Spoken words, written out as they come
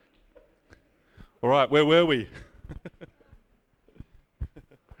All right, where were we?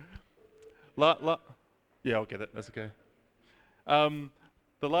 Yeah, I'll get it. That's okay. Um,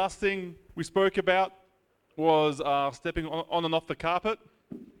 the last thing we spoke about was stepping on and off the carpet.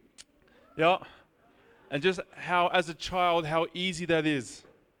 Yeah. And just how, as a child, how easy that is.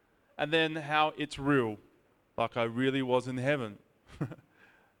 And then how it's real. Like I really was in heaven.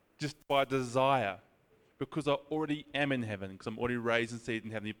 Just by desire. Because I already am in heaven. Because I'm already raised and seated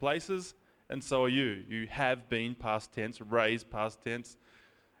in heavenly places. And so are you. You have been past tense, raised past tense,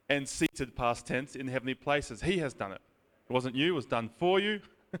 and seated past tense in heavenly places. He has done it. It wasn't you, it was done for you.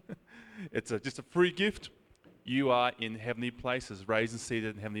 It's just a free gift. You are in heavenly places, raised and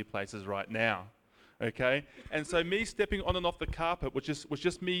seated in heavenly places right now. Okay? And so me stepping on and off the carpet was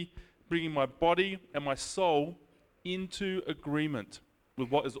just me bringing my body and my soul into agreement with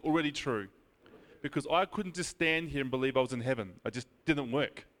what is already true. Because I couldn't just stand here and believe I was in heaven. It just didn't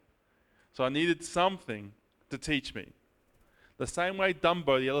work. So I needed something to teach me. The same way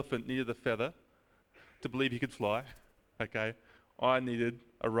Dumbo the elephant needed a feather to believe he could fly, okay, I needed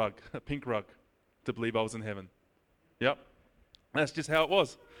a rug, a pink rug, to believe I was in heaven. Yep. That's just how it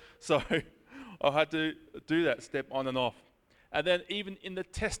was. So I had to do that, step on and off. And then even in the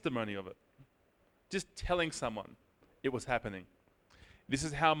testimony of it, just telling someone it was happening. This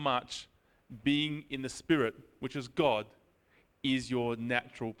is how much being in the Spirit, which is God, is your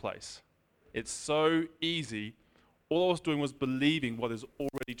natural place. It's so easy. All I was doing was believing what is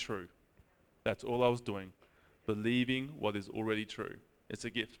already true. That's all I was doing. Believing what is already true. It's a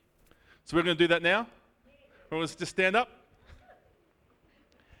gift. So we're going to do that now. We're going to just stand up.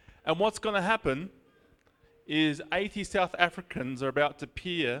 And what's going to happen is 80 South Africans are about to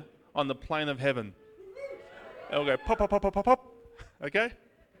appear on the plane of heaven. And we'll go pop, pop, pop, pop, pop, pop. Okay?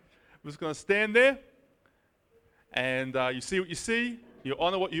 We're just going to stand there. And you see what you see. You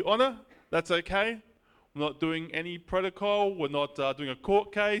honor what you honor. That's okay. We're not doing any protocol. We're not doing a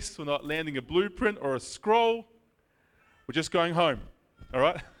court case. We're not landing a blueprint or a scroll. We're just going home. All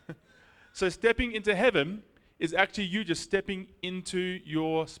right? So stepping into heaven is actually you just stepping into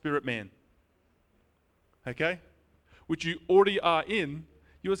your spirit man. Okay? Which you already are in.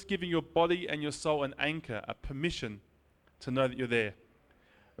 You're just giving your body and your soul an anchor, a permission to know that you're there.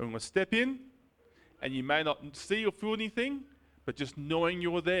 And we're going to step in, and you may not see or feel anything, but just knowing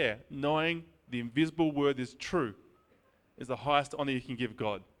you're there, knowing the invisible word is true, is the highest honor you can give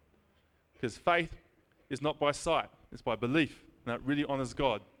God. Because faith is not by sight, it's by belief. And that really honors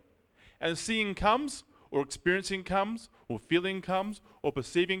God. And seeing comes, or experiencing comes, or feeling comes, or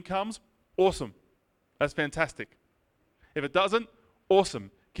perceiving comes, awesome. That's fantastic. If it doesn't, awesome,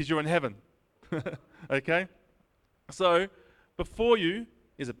 because you're in heaven. Okay? So, before you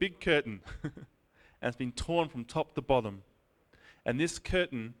is a big curtain, and it's been torn from top to bottom. And this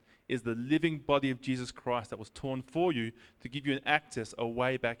curtain is the living body of Jesus Christ that was torn for you to give you an access, a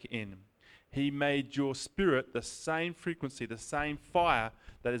way back in. He made your spirit the same frequency, the same fire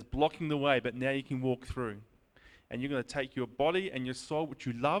that is blocking the way, but now you can walk through. And you're going to take your body and your soul, which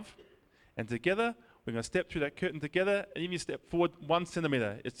you love, and together, we're going to step through that curtain together, and even you step forward 1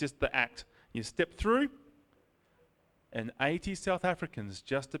 centimeter. It's just the act. You step through, and 80 South Africans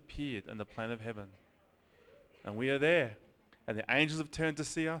just appeared in the plane of heaven. And we are there. And the angels have turned to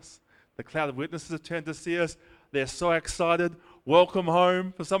see us. The cloud of witnesses have turned to see us. They're so excited. Welcome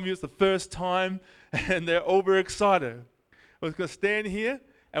home. For some of you, it's the first time, and they're all very excited. We're going to stand here,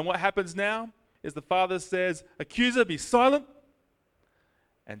 and what happens now is the Father says, "Accuser, be silent,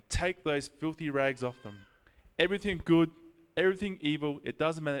 and take those filthy rags off them. Everything good, everything evil, it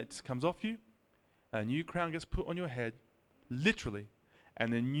doesn't matter. It just comes off you. A new crown gets put on your head, literally,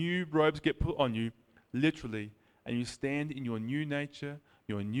 and the new robes get put on you, literally, and you stand in your new nature,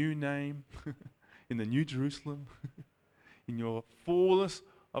 your new name, in the new Jerusalem, in your fullness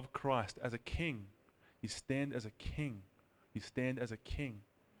of Christ as a king. You stand as a king. You stand as a king.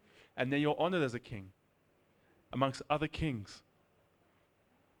 And then you're honored as a king amongst other kings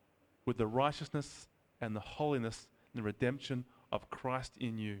with the righteousness and the holiness and the redemption of Christ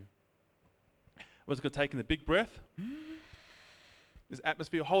in you." We're just going to take in a big breath. This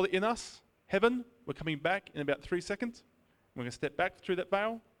atmosphere, hold it in us. Heaven, we're coming back in about 3 seconds. We're going to step back through that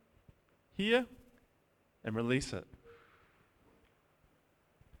veil here and release it.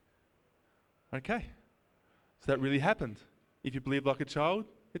 Okay. So that really happened. If you believe like a child,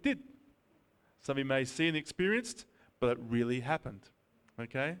 it did. Some of you may see and experienced, but it really happened.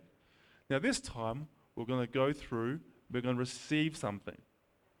 Okay? Now this time, we're going to go through, we're going to receive something.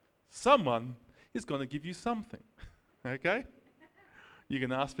 Someone is going to give you something. Okay? You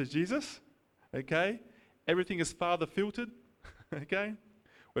can ask for Jesus. Okay? Everything is Father filtered. Okay?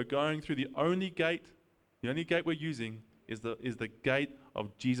 We're going through the only gate we're using is the gate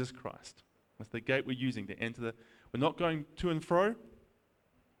of Jesus Christ. That's the gate we're using to enter we're not going to and fro.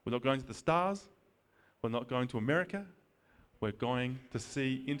 We're not going to the stars. We're not going to America. We're going to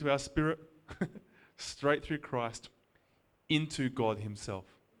see into our spirit, straight through Christ, into God himself.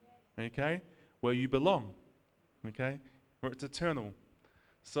 Okay? Where you belong. Okay? Where it's eternal.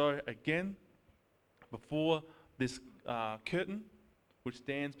 So again, before this curtain, which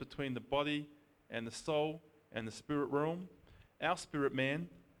stands between the body and the soul and the spirit realm, our spirit man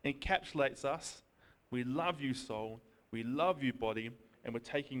encapsulates us. We love you, soul. We love you, body. And we're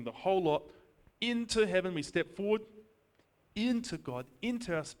taking the whole lot into heaven. We step forward into God,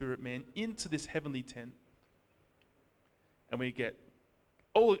 into our spirit man, into this heavenly tent. And we get,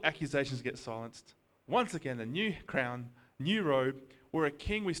 all accusations get silenced. Once again, a new crown, new robe. We're a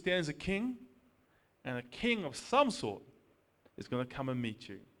king. We stand as a king. And a king of some sort is going to come and meet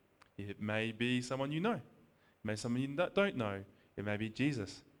you. It may be someone you know. It may be someone you don't know. It may be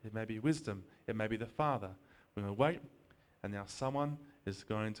Jesus. It may be wisdom. It may be the Father. We're going to wait, and now someone is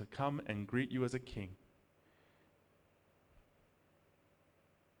going to come and greet you as a king.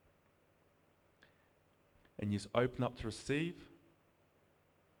 And you just open up to receive,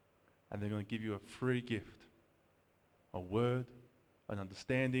 and they're going to give you a free gift. A word, an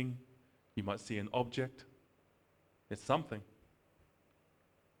understanding. You might see an object. It's something.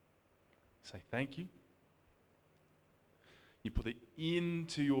 Say thank you. You put it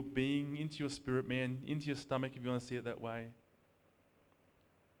into your being, into your spirit man, into your stomach if you want to see it that way.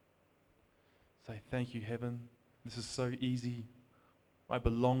 Say thank you, heaven. This is so easy. I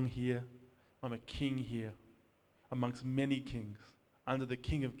belong here. I'm a king here amongst many kings, under the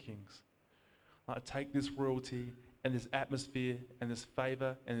King of Kings. I take this royalty and this atmosphere and this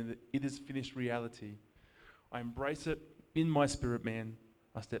favor and it is finished reality. I embrace it in my spirit man.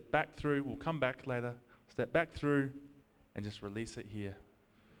 I step back through, we'll come back later, step back through and just release it here.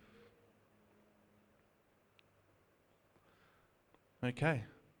 Okay,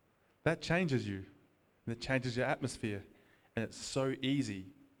 that changes you. And it changes your atmosphere. And it's so easy.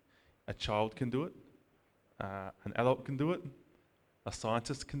 A child can do it. An adult can do it. A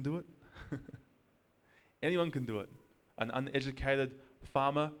scientist can do it. Anyone can do it. An uneducated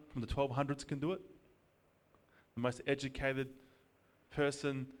farmer from the 1200s can do it. The most educated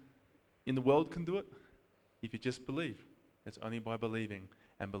person in the world can do it. If you just believe. It's only by believing.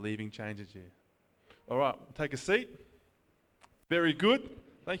 And believing changes you. All right, take a seat. Very good.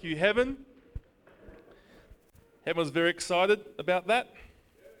 Thank you, Heaven. Heaven was very excited about that.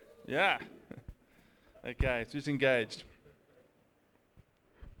 Yeah. Okay, so just engaged.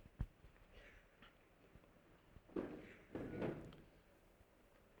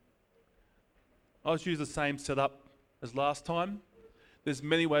 I'll just use the same setup as last time. There's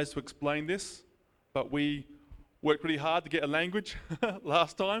many ways to explain this, but we worked pretty hard to get a language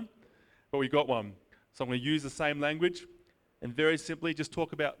last time, but we got one. So I'm going to use the same language and very simply just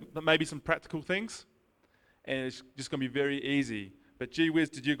talk about maybe some practical things, and it's just going to be very easy. But gee whiz,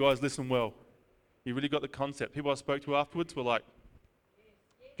 did you guys listen well? You really got the concept. People I spoke to afterwards were like,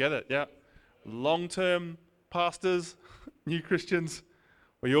 get it, yeah. Long-term pastors, new Christians,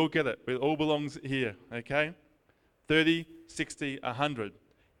 we all get it. It all belongs here, okay? 30, 60, 100.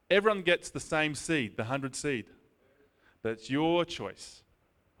 Everyone gets the same seed, the 100 seed. But it's your choice,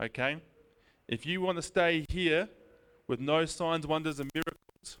 okay? If you want to stay here with no signs, wonders, and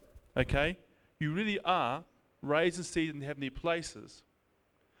miracles, okay, you really are raising seed in heavenly places.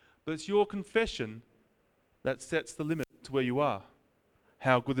 But it's your confession that sets the limit to where you are.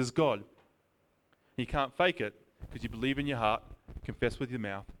 How good is God? You can't fake it because you believe in your heart, confess with your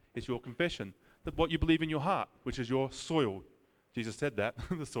mouth. It's your confession. That what you believe in your heart, which is your soil. Jesus said that.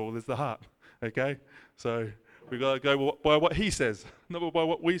 The soil is the heart. Okay? So we've got to go by what he says, not by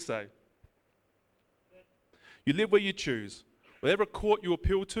what we say. You live where you choose. Whatever court you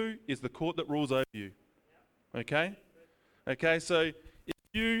appeal to is the court that rules over you. Okay? Okay, so if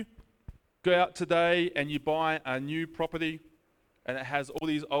you go out today and you buy a new property and it has all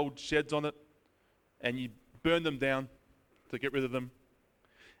these old sheds on it and you burn them down to get rid of them,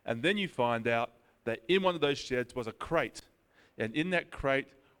 and then you find out that in one of those sheds was a crate, and in that crate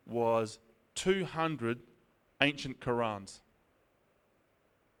was 200 ancient Qurans.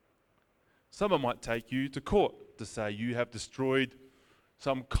 Someone might take you to court to say you have destroyed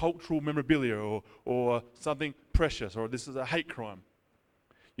some cultural memorabilia or something precious, or this is a hate crime.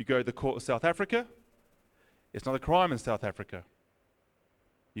 You go to the court of South Africa, it's not a crime in South Africa.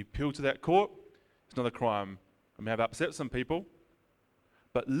 You appeal to that court, it's not a crime. I may have upset some people,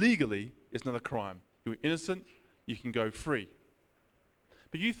 but legally, it's not a crime. You're innocent, you can go free.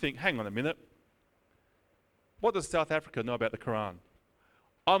 But you think, hang on a minute, what does South Africa know about the Quran?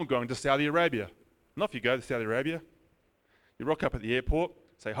 I'm going to Saudi Arabia. And off you go to Saudi Arabia. You rock up at the airport,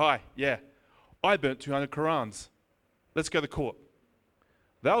 say, hi, yeah, I burnt 200 Qurans. Let's go to court.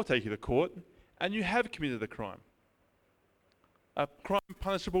 They'll take you to court, and you have committed a crime. A crime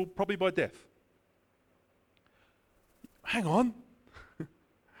punishable probably by death. Hang on. I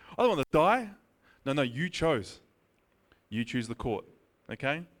don't want to die. No, you chose. You choose the court,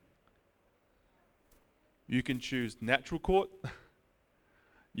 okay? You can choose natural court.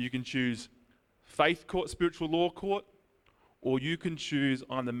 You can choose faith court, spiritual law court, or you can choose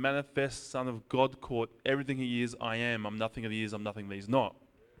I'm the manifest Son of God court. Everything he is, I am. I'm nothing that he is, I'm nothing that he's not.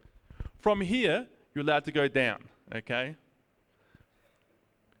 From here, you're allowed to go down, okay?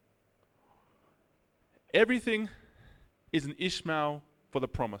 Everything is an Ishmael for the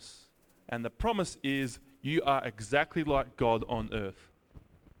promise. And the promise is you are exactly like God on earth.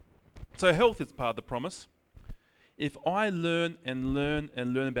 So health is part of the promise. If I learn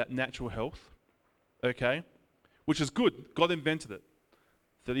about natural health, okay, which is good, God invented it.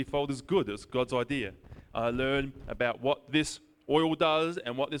 30-fold is good, it's God's idea. I learn about what this oil does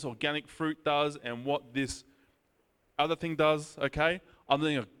and what this organic fruit does and what this other thing does, okay? I'm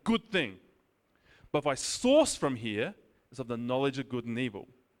learning a good thing. But if I source from here, it's of the knowledge of good and evil.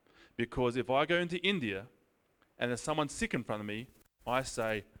 Because if I go into India and there's someone sick in front of me, I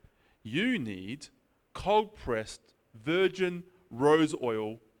say, you need cold-pressed virgin rose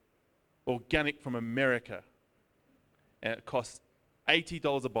oil, organic from America. And it costs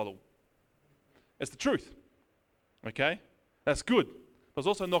 $80 a bottle. It's the truth. Okay? That's good. But it's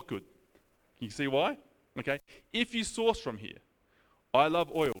also not good. Can you see why? Okay? If you source from here, I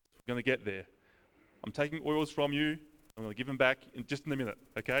love oils. We're going to get there. I'm taking oils from you. I'm going to give them back in just in a minute.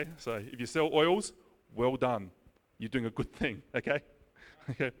 Okay? So if you sell oils, well done. You're doing a good thing. Okay?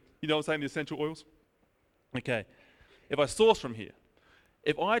 Okay? You know what I'm saying? The essential oils? Okay. If I source from here,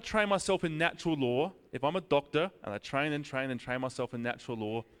 if I train myself in natural law, if I'm a doctor and I train myself in natural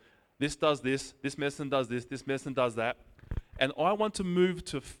law, this does this medicine does this medicine does that, and I want to move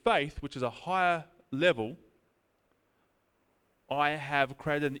to faith, which is a higher level, I have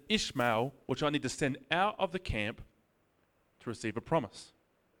created an Ishmael, which I need to send out of the camp to receive a promise.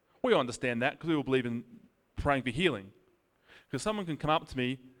 We all understand that because we all believe in praying for healing. Because someone can come up to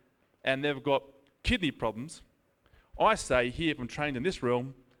me and they've got kidney problems. I say, here, if I'm trained in this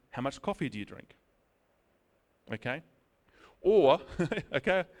realm, how much coffee do you drink? Okay? Or,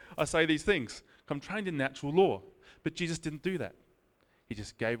 okay, I say these things. I'm trained in natural law. But Jesus didn't do that. He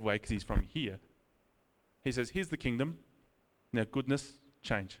just gave away because he's from here. He says, here's the kingdom. Now goodness,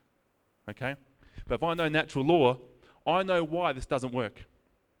 change. Okay? But if I know natural law, I know why this doesn't work.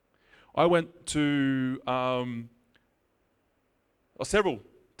 I went to several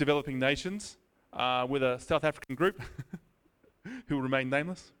developing nations with a South African group who will remain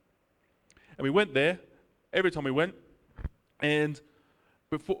nameless. And we went there, every time we went, and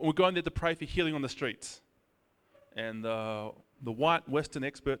we're going there to pray for healing on the streets. And the white Western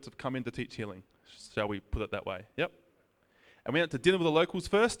experts have come in to teach healing, shall we put it that way? Yep. And we went to dinner with the locals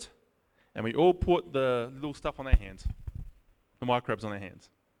first, and we all put the little stuff on our hands, the microbes on our hands.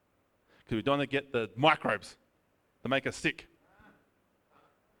 Because we don't want to get the microbes that make us sick.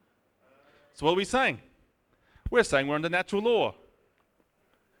 So what are we saying? We're saying we're under natural law.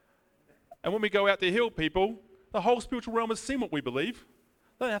 And when we go out to heal people, the whole spiritual realm has seen what we believe.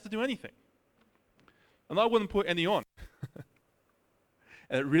 They don't have to do anything. And I wouldn't put any on.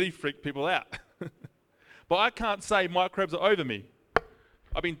 And it really freaked people out. But I can't say microbes are over me.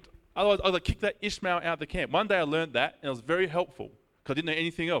 Otherwise I'd kick that Ishmael out of the camp. One day I learned that, and it was very helpful, because I didn't know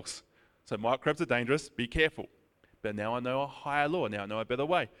anything else. So microbes are dangerous, be careful. But now I know a higher law, now I know a better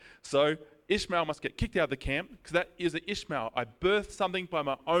way. So Ishmael must get kicked out of the camp, because that is an Ishmael. I birthed something by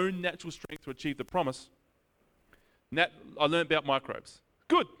my own natural strength to achieve the promise. I learned about microbes.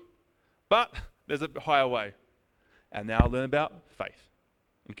 Good. But there's a higher way. And now I learn about faith.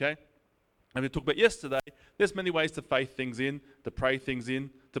 Okay? And we talked about yesterday, there's many ways to faith things in, to pray things in,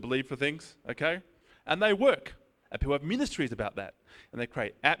 to believe for things, okay? And they work. And people have ministries about that. And they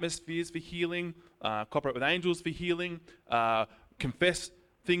create atmospheres for healing, cooperate with angels for healing, confess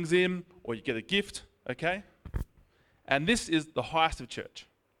things in, or you get a gift, okay? And this is the highest of church.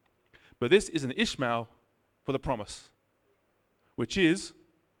 But this is an Ishmael for the promise, which is,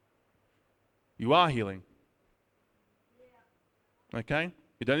 you are healing. Okay?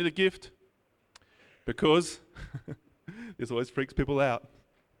 You don't need a gift, because this always freaks people out.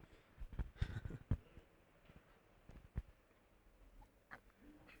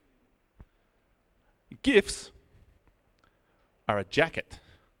 Gifts are a jacket.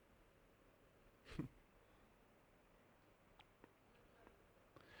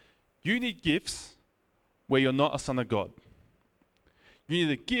 You need gifts where you're not a son of God. You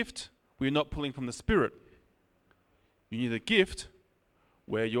need a gift where you're not pulling from the Spirit. You need a gift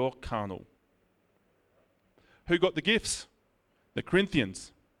where you're carnal. Who got the gifts? The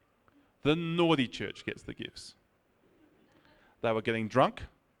Corinthians. The naughty church gets the gifts. They were getting drunk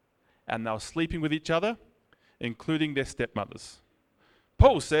and they were sleeping with each other, including their stepmothers.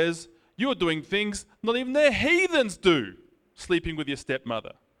 Paul says, you're doing things not even the heathens do, sleeping with your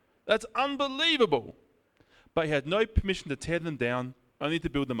stepmother. That's unbelievable. But he had no permission to tear them down, only to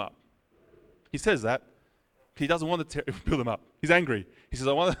build them up. He says that. He doesn't want to build them up. He's angry. He says,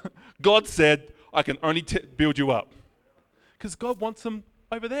 God said, I can only build you up. Because God wants them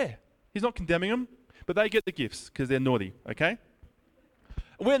over there. He's not condemning them, but they get the gifts because they're naughty, okay?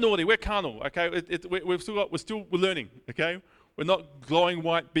 We're naughty, we're carnal, okay? We're learning, okay? We're not glowing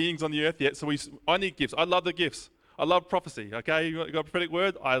white beings on the earth yet, so I need gifts. I love the gifts. I love prophecy, okay? You got a prophetic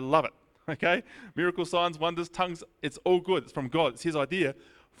word? I love it, okay? Miracle, signs, wonders, tongues, it's all good. It's from God. It's His idea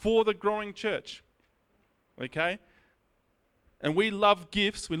for the growing church, okay? And we love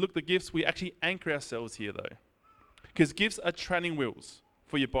gifts. We look at the gifts. We actually anchor ourselves here, though, because gifts are training wheels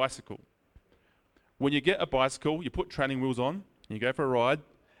for your bicycle. When you get a bicycle, you put training wheels on, and you go for a ride,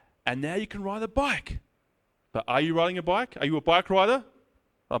 and now you can ride a bike. But are you riding a bike? Are you a bike rider?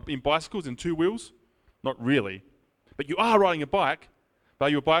 In bicycles in two wheels? Not really. But you are riding a bike. But are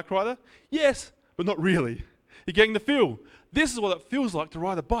you a bike rider? Yes, but not really. You're getting the feel. This is what it feels like to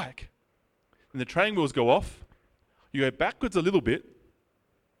ride a bike. And the training wheels go off. You go backwards a little bit.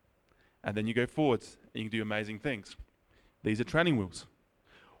 And then you go forwards. And you can do amazing things. These are training wheels.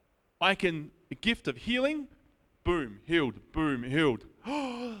 A gift of healing. Boom, healed. Boom, healed.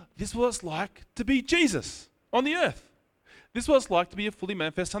 This is what it's like to be Jesus on the earth. This is what it's like to be a fully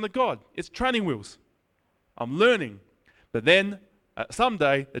manifest Son of God. It's training wheels. I'm learning. But then,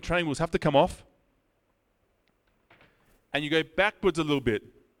 someday, the training wheels have to come off. And you go backwards a little bit.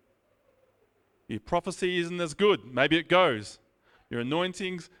 Your prophecy isn't as good. Maybe it goes. Your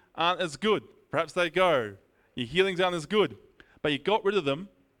anointings aren't as good. Perhaps they go. Your healings aren't as good. But you got rid of them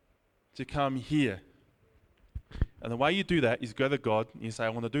to come here. And the way you do that is go to God and you say, I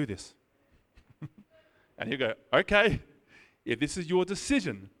want to do this. And He'll go, okay, if this is your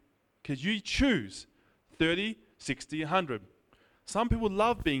decision, because you choose 30, 60, 100. Some people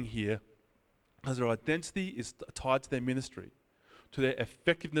love being here because their identity is tied to their ministry, to their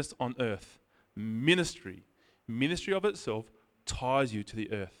effectiveness on earth. Ministry of itself ties you to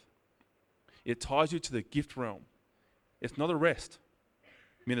the earth. It ties you to the gift realm. It's not a rest.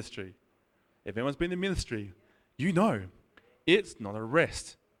 Ministry. If anyone's been in ministry, you know it's not a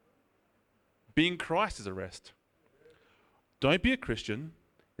rest. Being Christ is a rest. Don't be a Christian.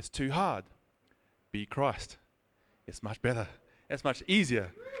 It's too hard. Be Christ. It's much better. It's much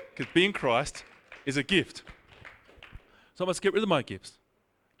easier because being Christ is a gift. So I must get rid of my gifts.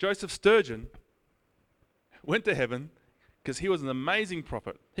 Joseph Sturgeon went to heaven because he was an amazing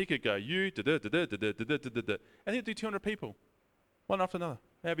prophet. He could go, and he'd do 200 people, one after another.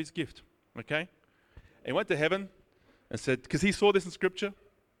 Have his gift, okay? And he went to heaven and said, because he saw this in Scripture,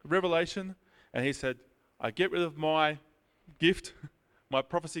 Revelation, and he said, I get rid of my gift, my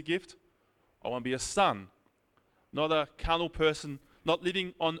prophecy gift. I want to be a son, not a carnal person, not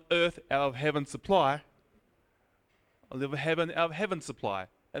living on earth out of heaven's supply. I live heaven out of heaven's supply.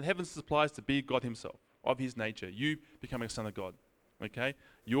 And heaven's supply is to be God Himself, of His nature. You becoming a son of God, okay?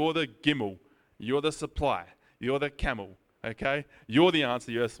 You're the gimel. You're the supply. You're the camel, okay? You're the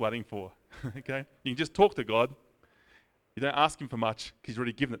answer you're waiting for, okay? You can just talk to God. You don't ask Him for much because He's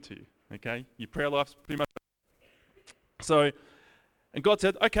already given it to you, okay? Your prayer life's pretty much. So, and God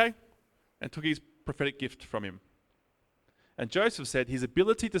said, okay, and took His prophetic gift from him. And Joseph said his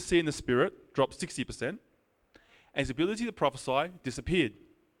ability to see in the Spirit dropped 60%, and his ability to prophesy disappeared.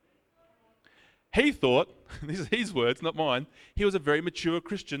 He thought, these are his words, not mine, he was a very mature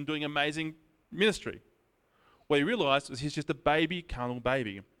Christian doing amazing ministry. What he realized was he's just a baby, carnal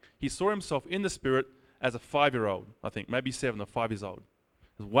baby. He saw himself in the Spirit as a 5-year-old, I think, maybe 7 or 5 years old.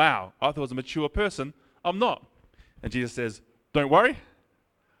 Wow, I thought I was a mature person. I'm not. And Jesus says, don't worry.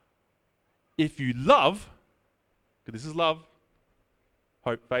 If you love, because this is love,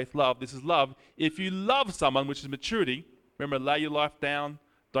 hope, faith, love, this is love. If you love someone, which is maturity, remember, lay your life down,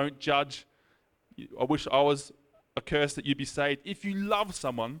 don't judge. I wish I was accursed that you'd be saved. If you love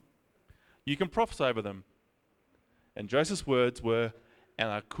someone, you can prophesy over them. And Joseph's words were, and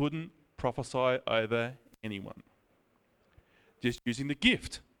I couldn't prophesy over anyone. Just using the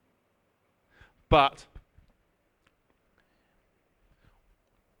gift. But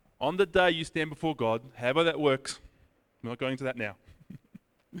on the day you stand before God, however that works, I'm not going into that now.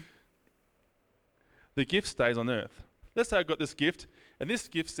 the gift stays on earth. Let's say I've got this gift, and this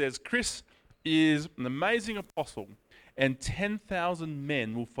gift says Chris is an amazing apostle, and 10,000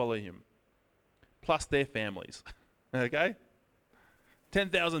 men will follow him, plus their families. Okay?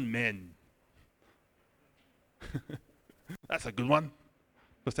 10,000 men. That's a good one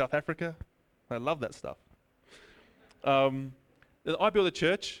for South Africa. I love that stuff. Then I build a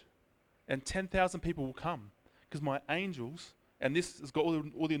church, and 10,000 people will come, because my angels, and this has got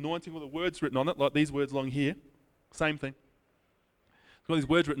all the anointing, all the words written on it, like these words along here. Same thing. It's got these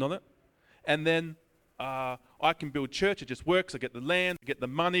words written on it. And then I can build church. It just works. I get the land, I get the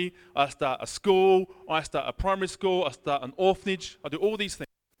money. I start a school. I start a primary school. I start an orphanage. I do all these things.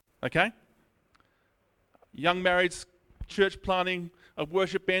 Okay? Young marrieds, church planting, a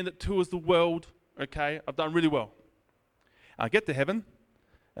worship band that tours the world. Okay? I've done really well. I get to heaven,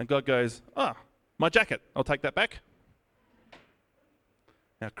 and God goes, my jacket. I'll take that back.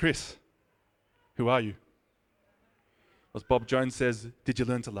 Now, Chris, who are you? As Bob Jones says, did you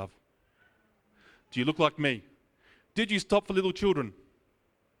learn to love? Do you look like me? Did you stop for little children?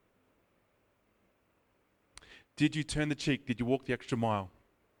 Did you turn the cheek? Did you walk the extra mile?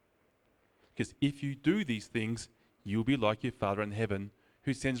 Because if you do these things, you'll be like your Father in heaven,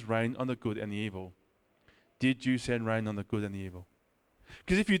 who sends rain on the good and the evil. Did you send rain on the good and the evil?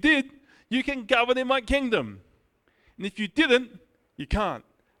 Because if you did, you can govern in my kingdom. And if you didn't, you can't.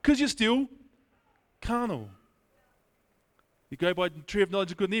 Because you're still carnal. You go by the tree of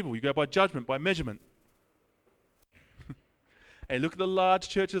knowledge of good and evil. You go by judgment, by measurement. Hey, look at the large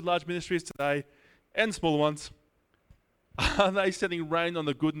churches, large ministries today, and small ones. Are they sending rain on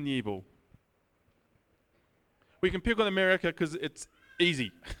the good and the evil? We can pick on America because it's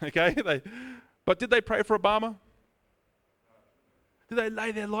easy, okay? But did they pray for Obama? Did they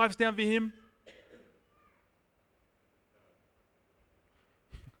lay their lives down for him?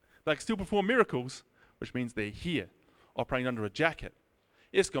 They can still perform miracles, which means they're here, operating under a jacket.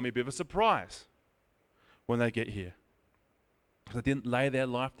 It's going to be a bit of a surprise when they get here. Because they didn't lay their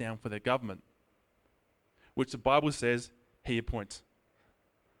life down for their government, which the Bible says he appoints.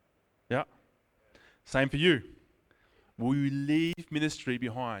 Yeah. Same for you. Will you leave ministry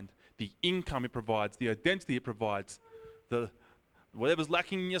behind? The income it provides, the identity it provides, whatever's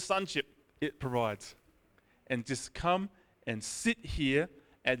lacking in your sonship, it provides. And just come and sit here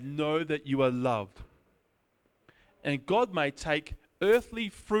and know that you are loved. And God may take earthly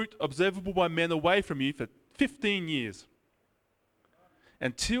fruit observable by men away from you for 15 years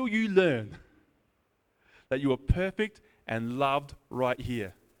until you learn that you are perfect and loved right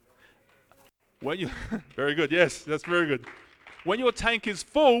here. When you very good, yes, that's very good. When your tank is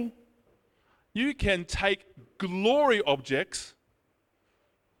full, you can take glory objects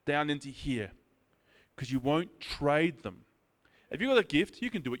down into here because you won't trade them. If you've got a gift, you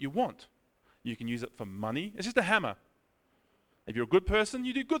can do what you want. You can use it for money. It's just a hammer. If you're a good person,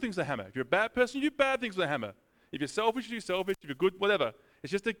 you do good things with a hammer. If you're a bad person, you do bad things with a hammer. If you're selfish, you do selfish. If you're good, whatever.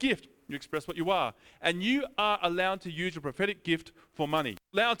 It's just a gift. You express what you are. And you are allowed to use your prophetic gift for money.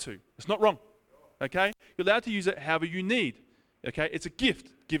 You're allowed to. It's not wrong. Okay? You're allowed to use it however you need. Okay? It's a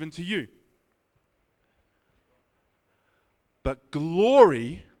gift given to you. But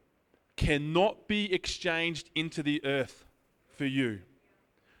glory cannot be exchanged into the earth for you.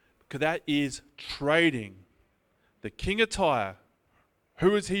 Because that is trading. The king of Tyre,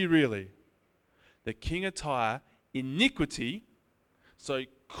 who is he really? The king of Tyre, iniquity, so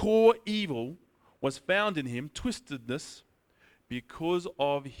core evil, was found in him, twistedness, because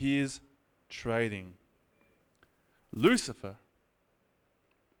of his trading. Lucifer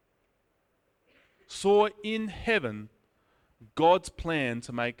saw in heaven God's plan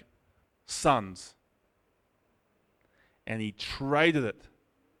to make sons, and he traded it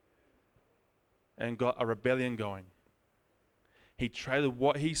and got a rebellion going. He traded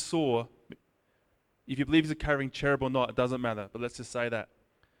what he saw. If you believe he's a carrying cherub or not, it doesn't matter, but let's just say that.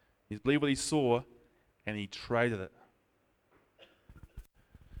 He believed what he saw, and he traded it.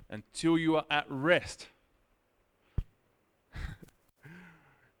 Until you are at rest,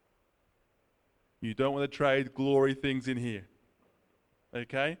 you don't want to trade glory things in here.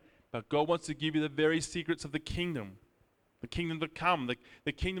 Okay? But God wants to give you the very secrets of the kingdom to come.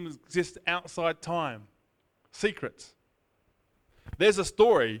 The kingdom exists outside time. Secrets. There's a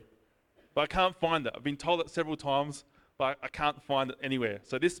story, but I can't find it. I've been told it several times, but I can't find it anywhere.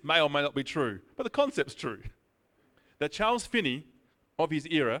 So this may or may not be true, but the concept's true. That Charles Finney, of his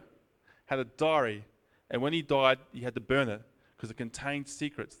era, had a diary, and when he died, he had to burn it because it contained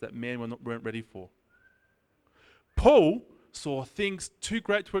secrets that men weren't ready for. Paul saw things too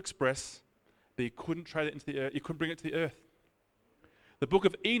great to express, but he couldn't trade it into the earth. He couldn't bring it to the earth. The book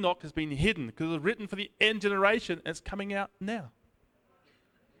of Enoch has been hidden because it was written for the end generation and it's coming out now.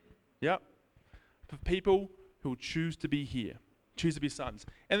 Yep. For people who will choose to be here, choose to be sons.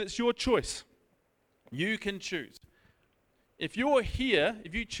 And it's your choice. You can choose. If you're here,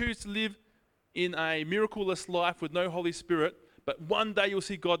 if you choose to live in a miraculous life with no Holy Spirit, but one day you'll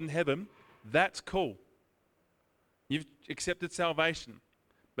see God in heaven, that's cool. You've accepted salvation.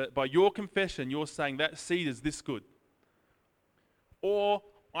 But by your confession, you're saying that seed is this good. Or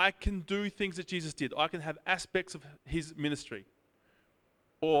I can do things that Jesus did. I can have aspects of his ministry.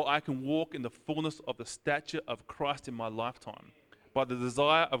 Or I can walk in the fullness of the stature of Christ in my lifetime. By the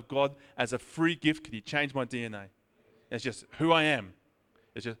desire of God as a free gift, can he change my DNA? It's just who I am.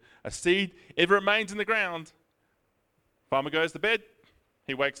 It's just a seed. If it remains in the ground, farmer goes to bed,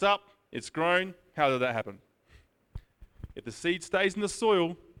 he wakes up, it's grown. How did that happen? If the seed stays in the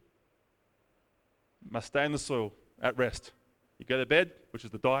soil, it must stay in the soil at rest. You go to bed, which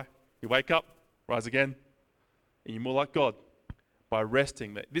is to die. You wake up, rise again, and you're more like God by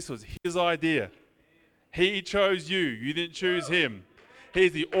resting. That this was his idea. He chose you. You didn't choose him.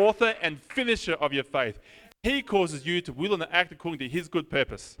 He's the author and finisher of your faith. He causes you to will and act according to his good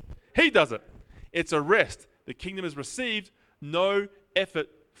purpose. He does it. It's a rest. The kingdom is received. No effort.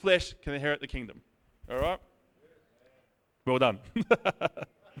 Flesh can inherit the kingdom. All right? Well done.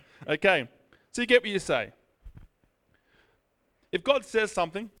 Okay. So you get what you say. If God says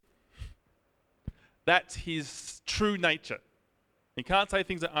something, that's his true nature. He can't say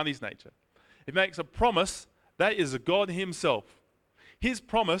things that aren't his nature. If he makes a promise, that is God himself. His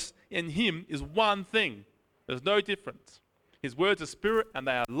promise in him is one thing. There's no difference. His words are spirit and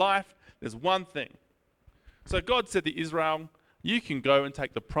they are life. There's one thing. So God said to Israel, you can go and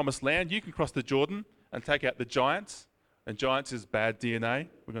take the promised land. You can cross the Jordan and take out the giants. And giants is bad DNA.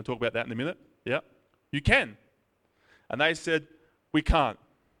 We're going to talk about that in a minute. Yeah. You can. And they said, we can't.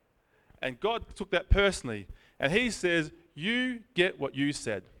 And God took that personally. And he says, you get what you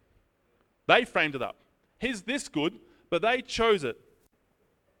said. They framed it up. He's this good, but they chose it.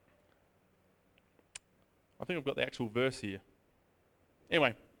 I think I've got the actual verse here.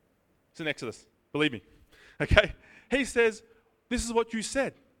 Anyway, it's in Exodus. Believe me. Okay? He says, this is what you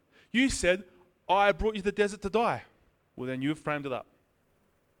said. You said, I brought you to the desert to die. Well, then you've framed it up.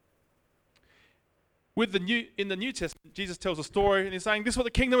 In the New Testament, Jesus tells a story and he's saying, this is what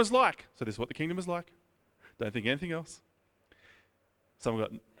the kingdom is like. So this is what the kingdom is like. Don't think anything else. Someone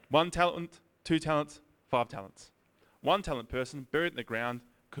got 1 talent, 2 talents, 5 talents. 1 talent person buried in the ground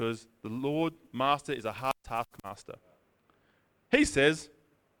because the Lord Master is a hard taskmaster. He says,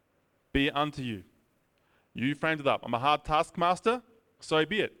 be it unto you. You framed it up. I'm a hard taskmaster, so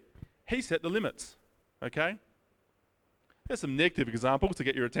be it. He set the limits. Okay? There's some negative examples to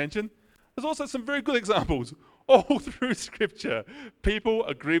get your attention. There's also some very good examples all through Scripture. People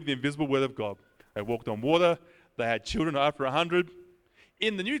agreed with the invisible word of God. They walked on water. They had children after 100.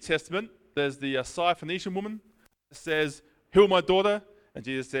 In the New Testament, there's the Syrophoenician woman that says, heal my daughter. And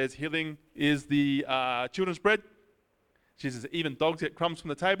Jesus says, healing is the children's bread. She says, even dogs get crumbs from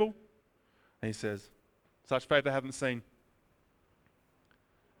the table. And he says, such faith I haven't seen.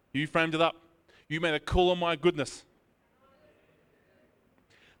 You framed it up. You made a call on my goodness.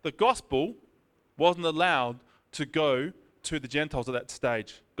 The gospel wasn't allowed to go to the Gentiles at that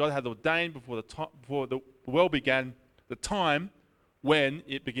stage. God had ordained before the world began the time when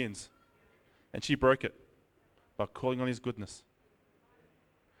it begins. And she broke it by calling on his goodness.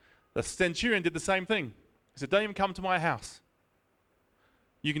 The centurion did the same thing. He said, don't even come to my house.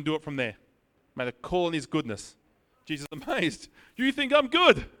 You can do it from there. Made a call on his goodness. Jesus is amazed. You think I'm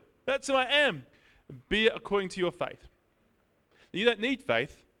good? That's who I am. Be it according to your faith. You don't need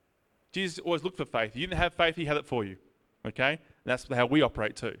faith. Jesus always looked for faith. You didn't have faith, he had it for you. Okay? And that's how we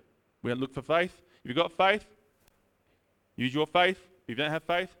operate too. We don't look for faith. If you've got faith, use your faith. If you don't have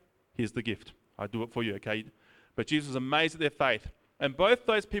faith, here's the gift. I do it for you, okay? But Jesus was amazed at their faith. And both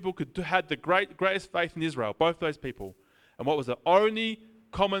those people had the greatest faith in Israel, both those people. And what was the only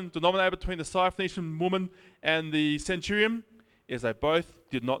common denominator between the Syrophoenician woman and the centurion is they both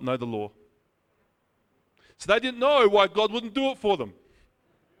did not know the law. So they didn't know why God wouldn't do it for them.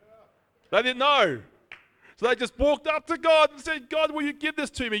 They didn't know. So they just walked up to God and said, God, will you give this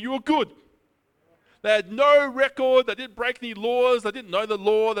to me? You were good. They had no record. They didn't break any laws. They didn't know the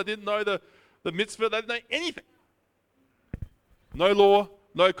law. They didn't know the mitzvah. They didn't know anything. No law,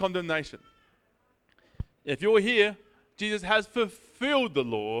 no condemnation. If you're here, Jesus has fulfilled the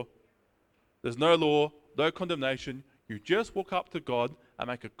law. There's no law, no condemnation. You just walk up to God and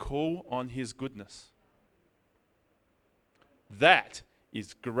make a call on his goodness. That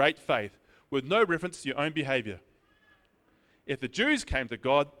is great faith with no reference to your own behavior. If the Jews came to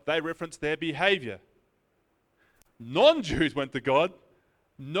God, they referenced their behavior. Non-Jews went to God,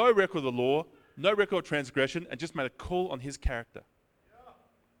 no record of the law, no record of transgression, and just made a call on his character.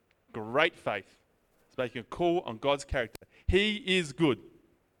 Great faith. It's making a call on God's character. He is good.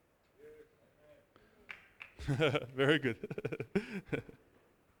 Very good.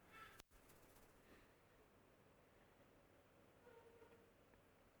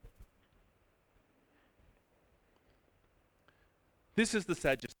 This is the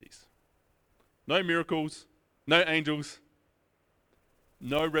Sadducees. No miracles, no angels,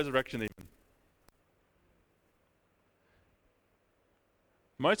 no resurrection even.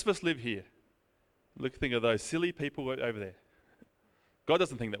 Most of us live here. Think of those silly people over there. God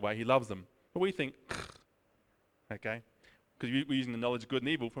doesn't think that way. He loves them. But we think, okay? Because we're using the knowledge of good and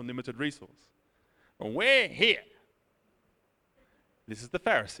evil from limited resource. Well, we're here. This is the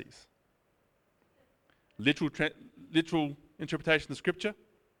Pharisees. Literal interpretation of Scripture.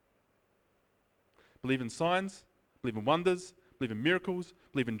 Believe in signs, believe in wonders, believe in miracles,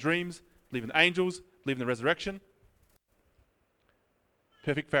 believe in dreams, believe in angels, believe in the resurrection.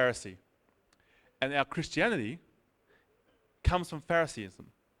 Perfect Pharisee. And our Christianity comes from Phariseeism.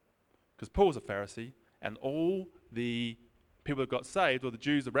 Because Paul was a Pharisee, and all the people that got saved, or the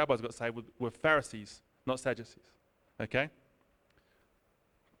Jews, the rabbis that got saved, were Pharisees, not Sadducees. Okay?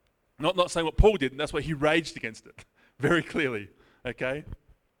 Not saying what Paul did, and that's why he raged against it, very clearly. Okay?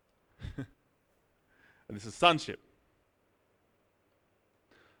 And this is sonship.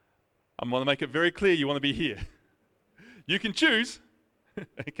 I want to make it very clear you want to be here. You can choose.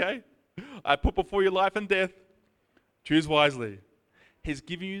 Okay? I put before you life and death. Choose wisely. He's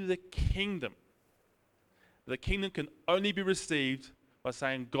giving you the kingdom. The kingdom can only be received by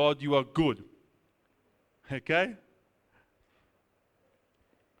saying, God, you are good. Okay?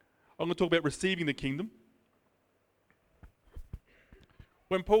 I'm going to talk about receiving the kingdom.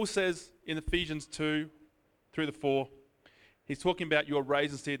 When Paul says in Ephesians 2, 3-4, he's talking about you are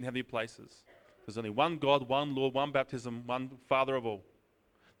raised and seated in heavenly places. There's only one God, one Lord, one baptism, one Father of all.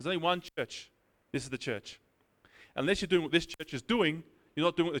 There's only one church. This is the church. Unless you're doing what this church is doing, you're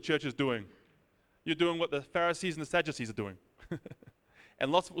not doing what the church is doing. You're doing what the Pharisees and the Sadducees are doing.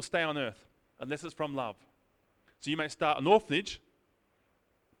 And lots of it will stay on earth, unless it's from love. So you may start an orphanage,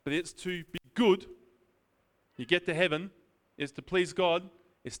 but it's to be good. You get to heaven, it's to please God,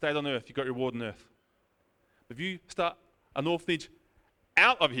 it's stayed on earth, you got your reward on earth. If you start an orphanage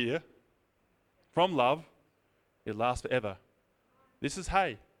out of here, from love, it lasts forever. This is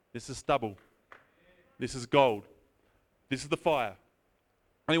hay, this is stubble, this is gold, this is the fire.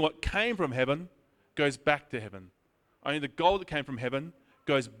 Only what came from heaven goes back to heaven. Only the gold that came from heaven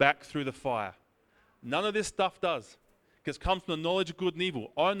goes back through the fire. None of this stuff does, because it comes from the knowledge of good and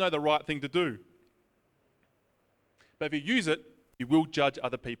evil. I know the right thing to do. But if you use it, you will judge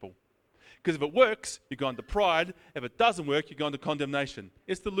other people. Because if it works, you go into pride. If it doesn't work, you go into condemnation.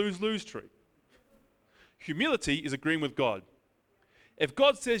 It's the lose-lose tree. Humility is agreeing with God. If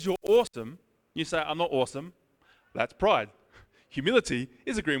God says you're awesome, you say, I'm not awesome. That's pride. Humility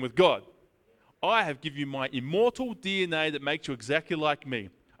is agreeing with God. I have given you my immortal DNA that makes you exactly like me.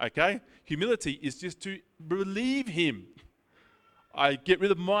 Okay? Humility is just to believe Him. I get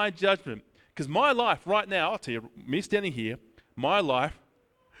rid of my judgment. Because my life right now, I'll tell you, me standing here, my life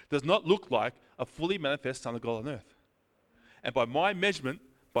does not look like a fully manifest Son of God on earth. And by my measurement,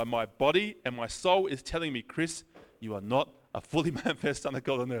 by my body and my soul is telling me, Chris, you are not a fully manifest Son of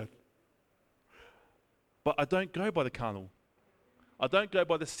God on earth. But I don't go by the carnal. I don't go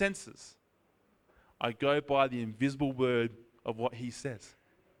by the senses. I go by the invisible word of what He says.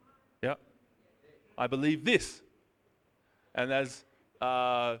 Yeah. I believe this. And as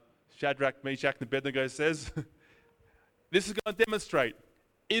Shadrach, Meshach, and Abednego says, this is going to demonstrate.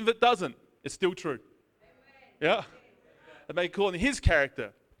 Even if it doesn't, it's still true. Yeah. They may call on His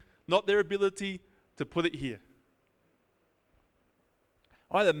character, not their ability to put it here.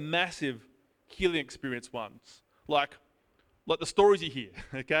 I had a massive healing experience once. Like the stories you hear,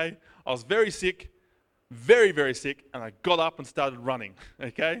 okay? I was very sick, very, very sick, and I got up and started running,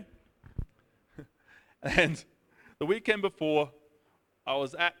 okay? And the weekend before, I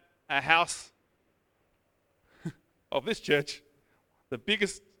was at a house of this church, the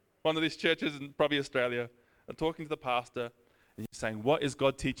biggest one of these churches in probably Australia, and talking to the pastor, and he's saying, what is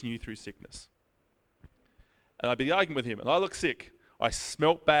God teaching you through sickness? And I'd be arguing with him, and I look sick. I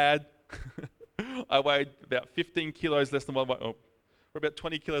smelt bad. I weighed about 15 kilos less than what I weigh. Oh, we're about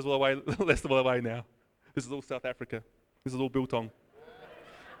 20 kilos less than what I weigh now. This is all South Africa. This is all biltong.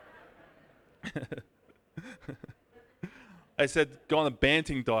 They said, go on a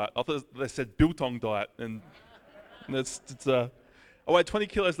Banting diet. I thought they said biltong diet. And I weighed 20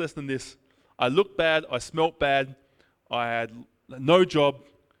 kilos less than this. I looked bad. I smelt bad. I had no job,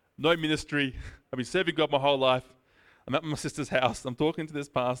 no ministry. I've been serving God my whole life. I'm at my sister's house. I'm talking to this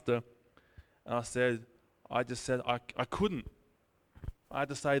pastor. And I just said I couldn't. I had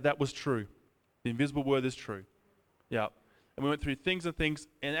to say that was true. The invisible word is true. Yeah. And we went through things and things,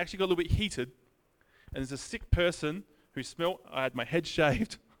 and it actually got a little bit heated. And there's a sick person who smelt. I had my head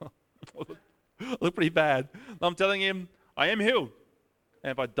shaved. I look pretty bad. And I'm telling him, I am healed.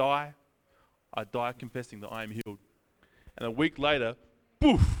 And if I die confessing that I am healed. And a week later,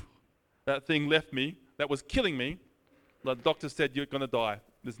 poof, that thing left me. That was killing me. The doctor said, you're going to die.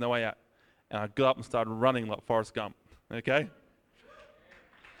 There's no way out. And I got up and started running like Forrest Gump. Okay?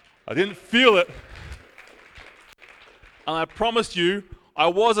 I didn't feel it. And I promised you, I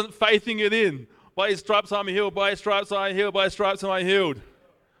wasn't faithing it in. By his stripes I'm healed, by his stripes I'm healed, by his stripes am I healed.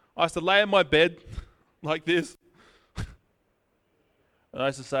 I used to lay in my bed like this. And I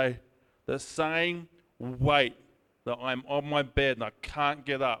used to say, the same weight that I'm on my bed and I can't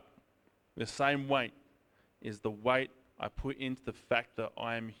get up, the same weight is the weight I put into the fact that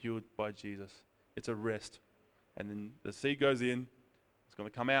I am healed by Jesus. It's a rest. And then the seed goes in, it's going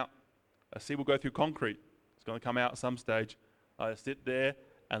to come out. A seed will go through concrete. It's going to come out at some stage. I sit there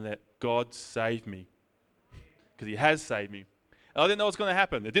and let God save me. Because he has saved me. And I didn't know what's going to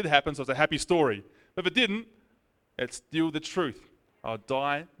happen. It did happen, so it's a happy story. But if it didn't, it's still the truth. I'll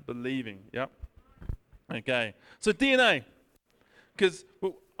die believing. Yep. Okay. So DNA. Because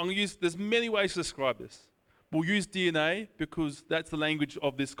there's many ways to describe this. We'll use DNA because that's the language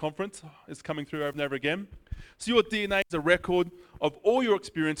of this conference. It's coming through over and over again. So your DNA is a record of all your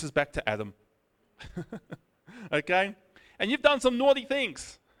experiences back to Adam. Okay? And you've done some naughty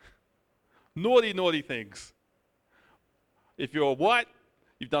things. Naughty things. If you're white,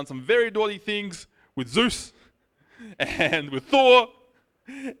 you've done some very naughty things with Zeus and with Thor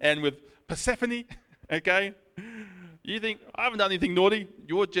and with Persephone. Okay? You think, I haven't done anything naughty.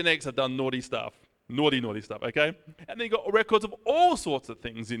 Your Gen X have done naughty stuff. Naughty stuff, okay? And then you've got records of all sorts of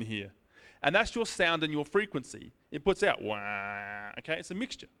things in here. And that's your sound and your frequency. It puts out, wah, okay? It's a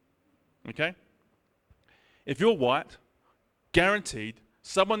mixture, okay? If you're white, guaranteed,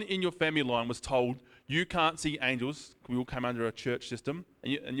 someone in your family line was told, you can't see angels. We all came under a church system.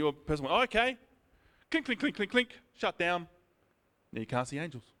 And your person went, oh, okay. Clink, clink, clink, clink, clink. Shut down. Now you can't see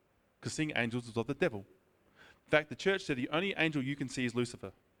angels. Because seeing angels is of the devil. In fact, the church said the only angel you can see is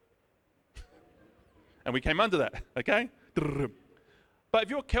Lucifer. And we came under that, okay? But if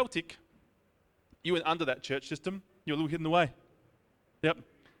you're Celtic, you went under that church system, you're a little hidden away. Yep.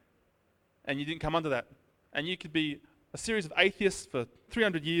 And you didn't come under that. And you could be a series of atheists for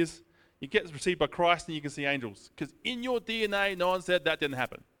 300 years. You get received by Christ and you can see angels. Because in your DNA, no one said that didn't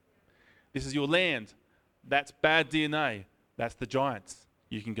happen. This is your land. That's bad DNA. That's the giants.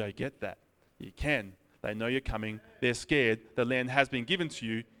 You can go get that. You can. They know you're coming. They're scared. The land has been given to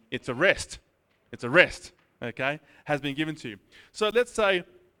you. It's a rest. It's a rest, okay? Has been given to you. So let's say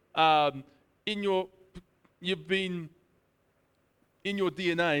you've been in your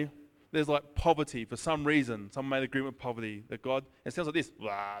DNA, there's like poverty for some reason. Someone made an agreement with poverty. That God, it sounds like this.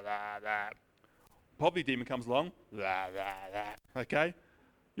 Blah, blah, blah. Poverty demon comes along. Blah, blah, blah. Okay?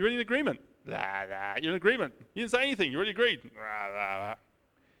 You're in agreement. Blah, blah. You're in agreement. You didn't say anything. You already agreed. Blah, blah, blah.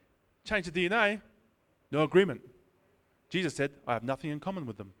 Change the DNA. No agreement. Jesus said, I have nothing in common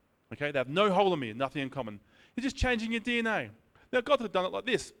with them. Okay, they have no hold on me, nothing in common. You're just changing your DNA. Now, God could have done it like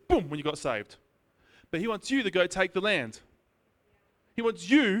this, boom, when you got saved. But he wants you to go take the land. He wants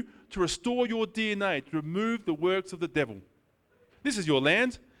you to restore your DNA, to remove the works of the devil. This is your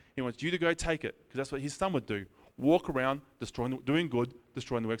land. He wants you to go take it, because that's what his son would do. Walk around, doing good,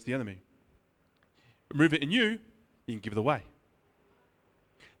 destroying the works of the enemy. Remove it in you, you can give it away.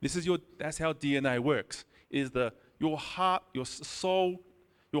 That's how DNA works. Your heart, your soul.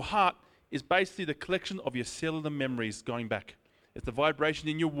 Your heart is basically the collection of your cellular memories going back. It's the vibration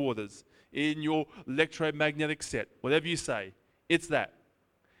in your waters, in your electromagnetic set, whatever you say. It's that.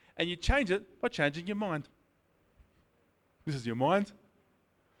 And you change it by changing your mind. This is your mind.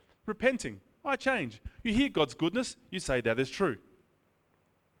 Repenting. I change. You hear God's goodness, you say that is true.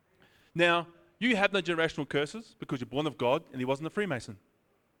 Now, you have no generational curses because you're born of God and he wasn't a Freemason.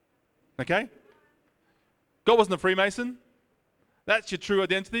 Okay? God wasn't a Freemason. That's your true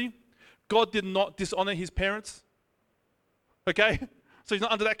identity. God did not dishonor his parents. Okay? So he's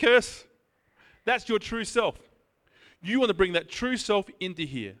not under that curse. That's your true self. You want to bring that true self into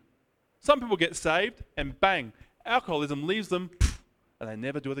here. Some people get saved and bang, alcoholism leaves them and they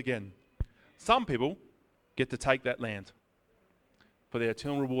never do it again. Some people get to take that land for their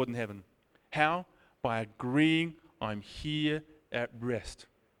eternal reward in heaven. How? By agreeing I'm here at rest.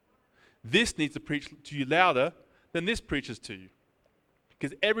 This needs to preach to you louder than this preaches to you.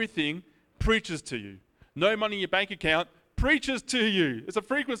 Because everything preaches to you. No money in your bank account preaches to you. It's a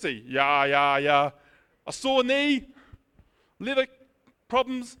frequency. Yeah. A sore knee, liver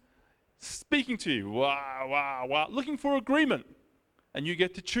problems, speaking to you. Wah. Looking for agreement. And you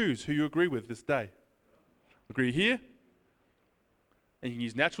get to choose who you agree with this day. Agree here. And you can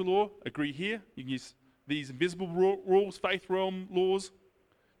use natural law. Agree here. You can use these invisible rules, faith realm laws,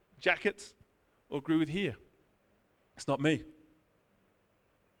 jackets, or agree with here. It's not me. It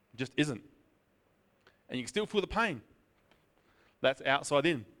just isn't. And you can still feel the pain. That's outside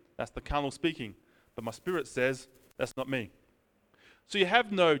in. That's the carnal speaking. But my spirit says, that's not me. So you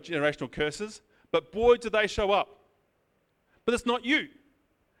have no generational curses, but boy, do they show up. But it's not you.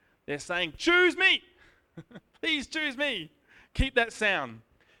 They're saying, choose me. Please choose me. Keep that sound.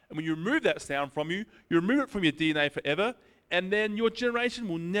 And when you remove that sound from you, you remove it from your DNA forever, and then your generation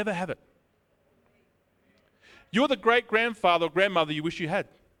will never have it. You're the great-grandfather or grandmother you wish you had.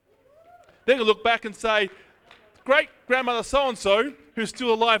 They're going to look back and say, great-grandmother so-and-so, who's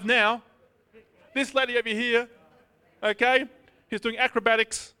still alive now, this lady over here, okay, who's doing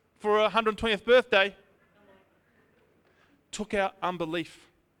acrobatics for her 120th birthday, took out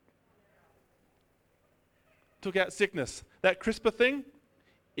unbelief, took out sickness. That CRISPR thing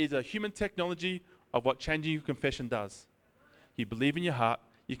is a human technology of what changing your confession does. You believe in your heart,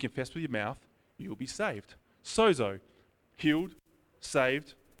 you confess with your mouth, you will be saved. Sozo, healed,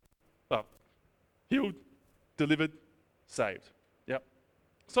 saved, healed, delivered, saved. Yep.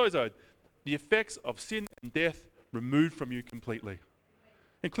 Sozo, the effects of sin and death removed from you completely,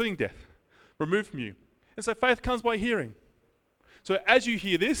 including death, removed from you. And so faith comes by hearing. So as you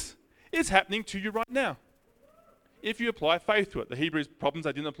hear this, it's happening to you right now. If you apply faith to it. The Hebrews' problems,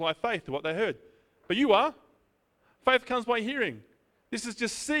 they didn't apply faith to what they heard. But you are. Faith comes by hearing. This is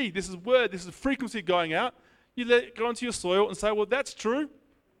just seed. This is word. This is frequency going out. You let it go into your soil and say, well, that's true.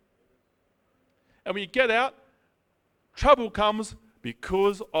 And when you get out, trouble comes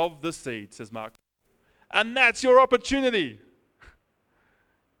because of the seed, says Mark. And that's your opportunity.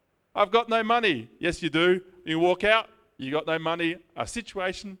 I've got no money. Yes, you do. You walk out, you got no money. A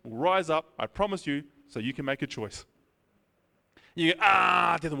situation will rise up, I promise you, so you can make a choice. You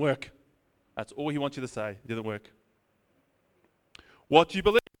go, it didn't work. That's all he wants you to say. It didn't work. What do you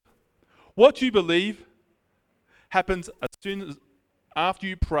believe? What you believe happens as soon as after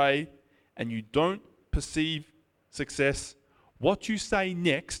you pray and you don't perceive success. What you say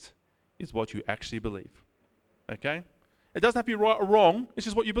next is what you actually believe. Okay? It doesn't have to be right or wrong. It's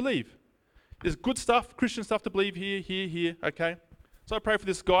just what you believe. There's good stuff, Christian stuff to believe here. Okay? So I pray for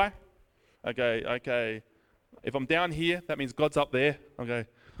this guy. Okay. If I'm down here, that means God's up there. Okay.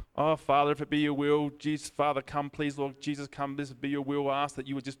 Oh, Father, if it be your will, Jesus, Father, come, please, Lord Jesus, come. This be your will. I ask that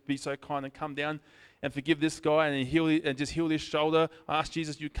you would just be so kind and come down and forgive this guy and just heal his shoulder. I ask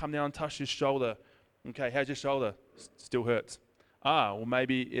Jesus, you come down and touch his shoulder. Okay, how's your shoulder? Still hurts. Well,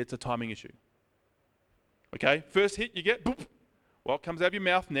 maybe it's a timing issue. Okay, first hit you get, boop. What comes out of your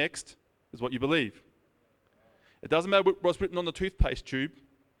mouth next is what you believe. It doesn't matter what's written on the toothpaste tube.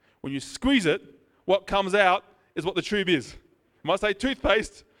 When you squeeze it, what comes out is what the tube is. You might say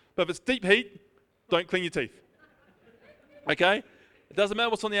toothpaste, but if it's deep heat, don't clean your teeth. Okay? It doesn't matter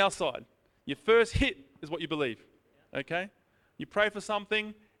what's on the outside. Your first hit is what you believe. Okay? You pray for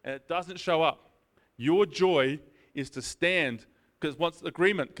something and it doesn't show up. Your joy is to stand because once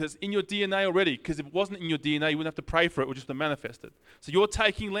agreement, because it's in your DNA already, because if it wasn't in your DNA, you wouldn't have to pray for it, it would just have manifested. So you're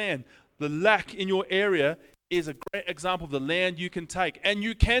taking land. The lack in your area is a great example of the land you can take, and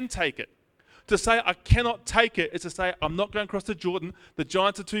you can take it. To say, I cannot take it, is to say, I'm not going across the Jordan, the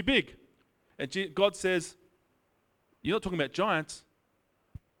giants are too big. And God says, you're not talking about giants,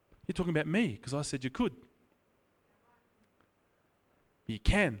 you're talking about me, because I said you could. You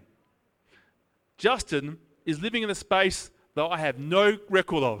can. Justin is living in a space that I have no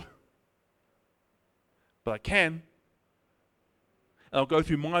record of. But I can. And I'll go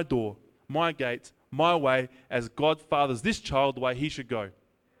through my door, my gates, my way, as God fathers this child the way he should go.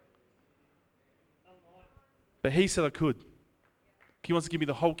 But he said I could. He wants to give me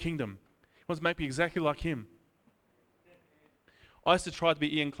the whole kingdom. He wants to make me exactly like him. I used to try to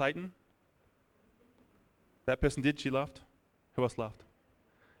be Ian Clayton. That person did, she laughed. Who else laughed?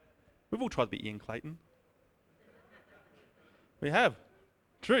 We've all tried to be Ian Clayton. We have.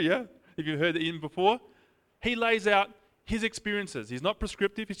 True, yeah? If you've heard Ian before, he lays out his experiences. He's not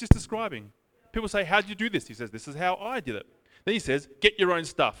prescriptive, he's just describing. People say, how did you do this? He says, this is how I did it. Then he says, get your own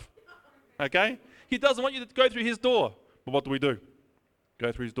stuff. Okay? He doesn't want you to go through his door. But what do?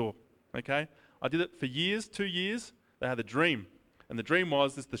 Go through his door. Okay? I did it for years, 2 years. They had a dream. And the dream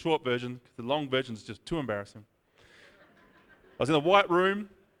was, this is the short version, because the long version is just too embarrassing. I was in a white room,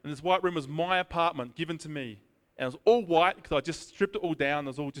 and this white room was my apartment given to me. And it was all white, because I just stripped it all down. It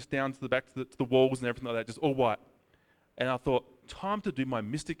was all just down to the back, to the walls and everything like that, just all white. And I thought, time to do my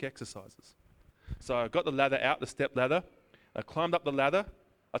mystic exercises. So I got the ladder out, the step ladder. I climbed up the ladder.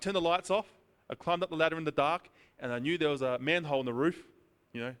 I turned the lights off. I climbed up the ladder in the dark, and I knew there was a manhole in the roof.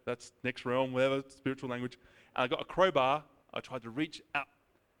 You know, that's next realm, whatever, spiritual language. And I got a crowbar. I tried to reach out.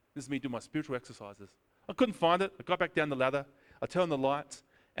 This is me doing my spiritual exercises. I couldn't find it. I got back down the ladder. I turned on the lights,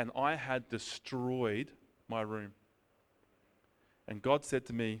 and I had destroyed my room. And God said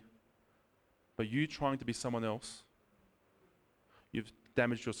to me, by you trying to be someone else, you've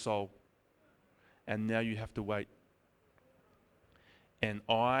damaged your soul. And now you have to wait. And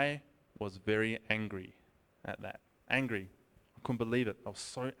I was very angry at that. Angry. I couldn't believe it. I was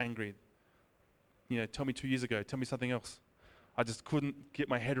so angry. You know, tell me 2 years ago. Tell me something else. I just couldn't get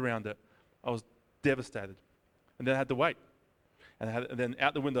my head around it. I was devastated. And then I had to wait. And then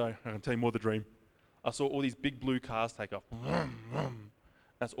out the window, I can tell you more of the dream. I saw all these big blue cars take off.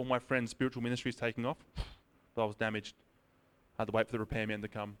 That's all my friends' spiritual ministries taking off. But I was damaged. I had to wait for the repairman to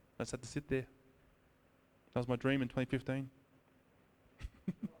come. I just had to sit there. That was my dream in 2015.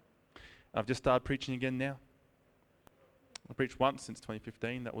 I've just started preaching again now. I preached once since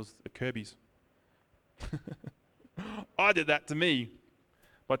 2015. That was at Kirby's. I did that to me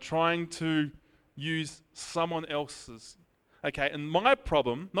by trying to use someone else's. Okay, and my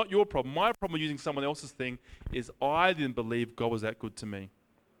problem, not your problem, my problem with using someone else's thing is I didn't believe God was that good to me.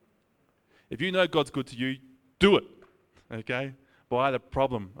 If you know God's good to you, do it. Okay? But I had a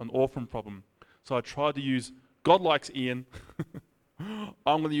problem, an orphan problem. So I tried to use, God likes Ian.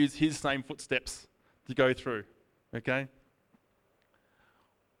 I'm going to use his same footsteps to go through. Okay?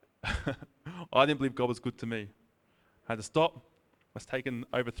 I didn't believe God was good to me. I had to stop. It's taken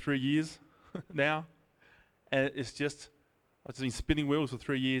over 3 years now. And it's just, I've been spinning wheels for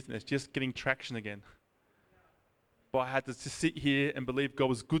 3 years and it's just getting traction again. But I had to just sit here and believe God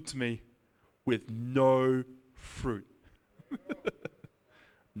was good to me with no fruit.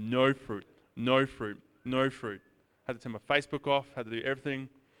 No fruit. No fruit. No fruit. Had to turn my Facebook off, had to do everything.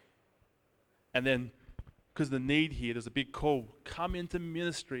 And then, because of the need here, there's a big call. Come into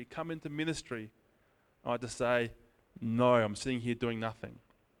ministry. Come into ministry. I had to say, no, I'm sitting here doing nothing.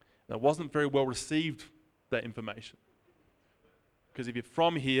 And it wasn't very well received, that information. Because if you're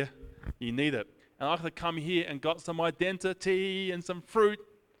from here, you need it. And I could have come here and got some identity and some fruit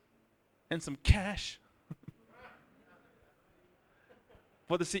and some cash.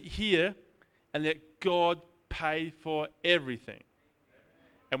 But to sit here and let God pay for everything.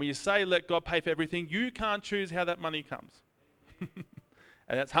 And when you say let God pay for everything, you can't choose how that money comes. And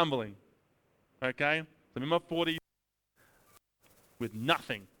that's humbling. Okay? So I'm in my 40s with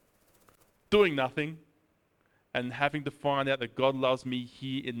nothing, doing nothing, and having to find out that God loves me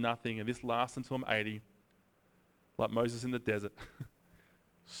here in nothing, and this lasts until I'm 80, like Moses in the desert.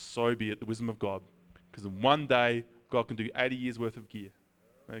 So be it, the wisdom of God. Because in one day, God can do 80 years worth of gear.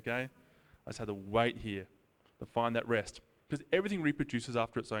 Okay? I just had to wait here to find that rest. Because everything reproduces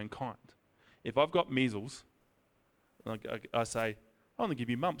after its own kind. If I've got measles, I say, I'm going to give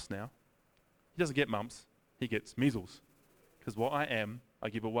you mumps now. He doesn't get mumps, he gets measles. Because what I am, I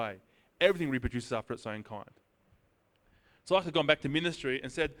give away. Everything reproduces after its own kind. So I could have gone back to ministry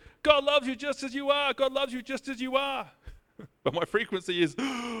and said, God loves you just as you are. God loves you just as you are. But my frequency is,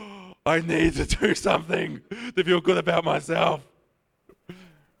 I need to do something to feel good about myself.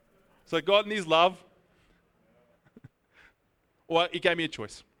 So God in his love, well, he gave me a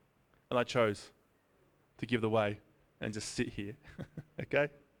choice. And I chose to give it away and just sit here. Okay?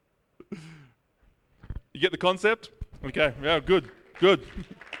 You get the concept? Okay, yeah, good.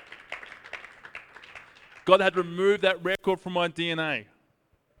 God had to remove that record from my DNA.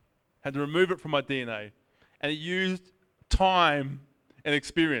 Had to remove it from my DNA. And it used time and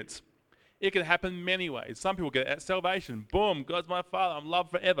experience. It can happen many ways. Some people get at salvation. Boom, God's my Father. I'm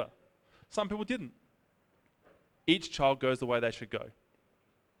loved forever. Some people didn't. Each child goes the way they should go.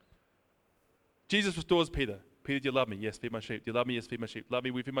 Jesus restores Peter. Peter, do you love me? Yes, feed my sheep. Do you love me? Yes, feed my sheep. Love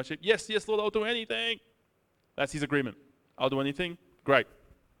me? We feed my sheep. Yes, Lord, I'll do anything. That's his agreement. I'll do anything. Great.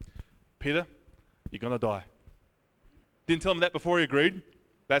 Peter, you're going to die. Didn't tell him that before he agreed.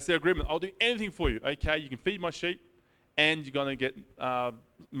 That's their agreement. I'll do anything for you. Okay, you can feed my sheep and you're going to get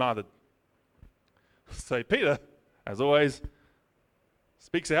martyred. So Peter, as always,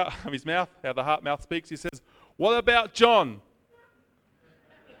 speaks out of his mouth, how the heart mouth speaks. He says, what about John?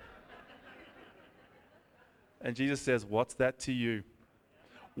 And Jesus says, what's that to you?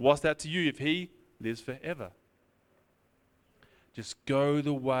 What's that to you if he lives forever? Just go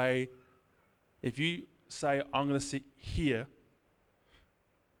the way. If you say, I'm going to sit here,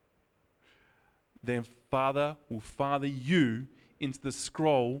 then Father will father you into the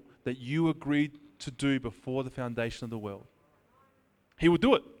scroll that you agreed to do before the foundation of the world. He will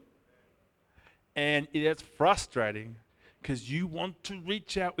do it. And it's frustrating because you want to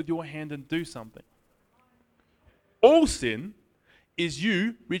reach out with your hand and do something. All sin is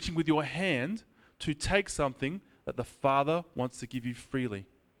you reaching with your hand to take something that the Father wants to give you freely.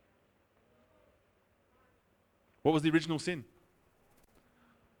 What was the original sin?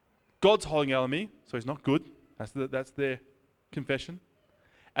 God's holding out on me, so he's not good. That's their confession.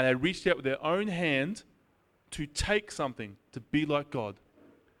 And they reached out with their own hand to take something, to be like God.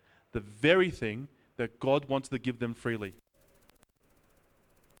 The very thing that God wants to give them freely.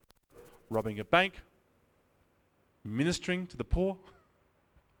 Robbing a bank, ministering to the poor.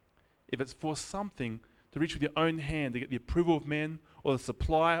 If it's for something to reach with your own hand to get the approval of men or the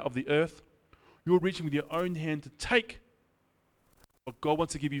supply of the earth, you're reaching with your own hand to take what God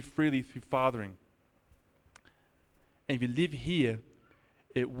wants to give you freely through fathering. And if you live here,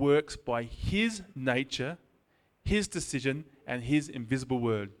 it works by his nature, his decision, and his invisible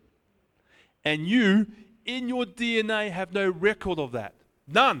word. And you, in your DNA, have no record of that.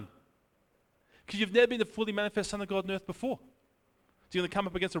 None. Because you've never been the fully manifest Son of God on earth before. So you're going to come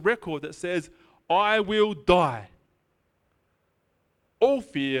up against a record that says, I will die. All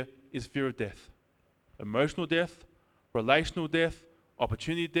fear is fear of death. Emotional death, relational death,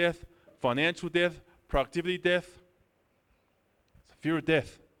 opportunity death, financial death, productivity death. It's fear of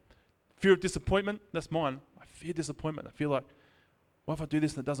death. Fear of disappointment, that's mine. I fear disappointment. I feel like, what if I do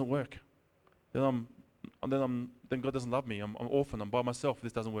this and it doesn't work? Then God doesn't love me. I'm orphan. I'm by myself if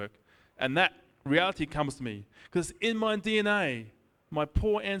this doesn't work. And that reality comes to me because in my DNA, my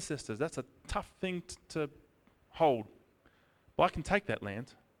poor ancestors, that's a tough thing to hold. But I can take that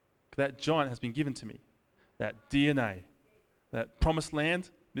land. That giant has been given to me. That DNA, that promised land,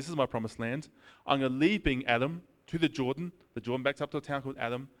 this is my promised land. I'm going to leave being Adam to the Jordan backs up to a town called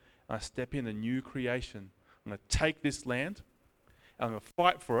Adam, and I step in a new creation. I'm going to take this land, and I'm going to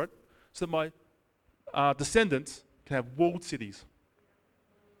fight for it so that my descendants can have walled cities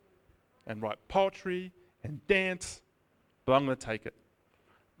and write poetry and dance, but I'm going to take it.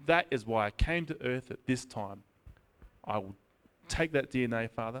 That is why I came to earth at this time. I will take that DNA,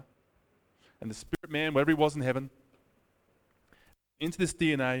 Father, and the spirit man, wherever he was in heaven, into this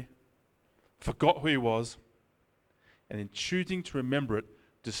DNA, forgot who he was, and in choosing to remember it,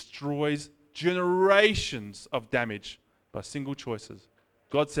 destroys generations of damage by single choices.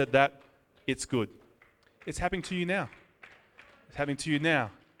 God said that, it's good. It's happening to you now. It's happening to you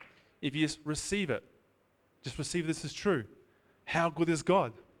now. If you just receive it, just receive this as true. How good is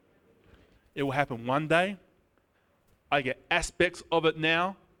God? It will happen one day. I get aspects of it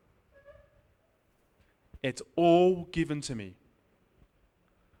now. It's all given to me.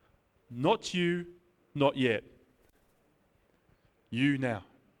 Not you, not yet. You now.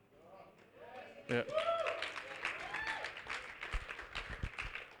 Yeah.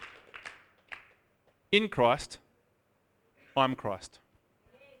 In Christ, I'm Christ.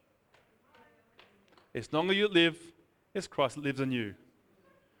 It's no longer you that live, it's Christ that lives in you.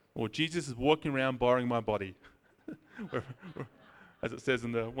 Or Jesus is walking around borrowing my body. As it says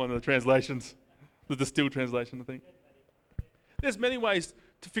in one of the translations, the distilled translation, I think. There's many ways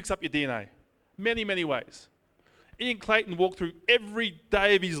to fix up your DNA. Many, many ways. Ian Clayton walked through every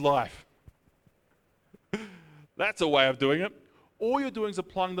day of his life. That's a way of doing it. All you're doing is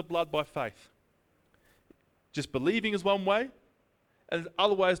applying the blood by faith. Just believing is one way, and there's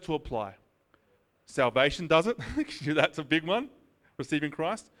other ways to apply. Salvation does it. That's a big one. Receiving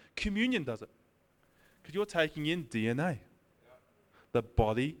Christ. Communion does it. Because you're taking in DNA. The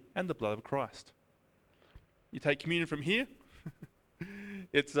body and the blood of Christ. You take communion from here.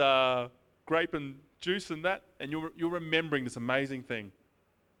 It's grape and juice and that, and you're remembering this amazing thing.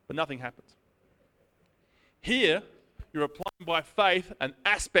 But nothing happens. Here, you're applying by faith an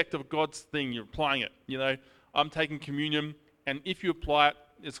aspect of God's thing. You're applying it. You know, I'm taking communion, and if you apply it,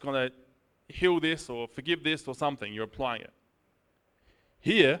 it's going to heal this or forgive this or something. You're applying it.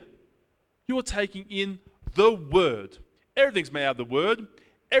 Here, you're taking in the Word. Everything's made out of the Word.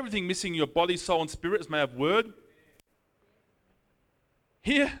 Everything missing in your body, soul, and spirit is made out of Word.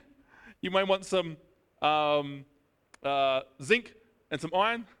 Here, you may want some zinc and some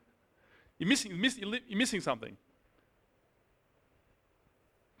iron. You're missing something.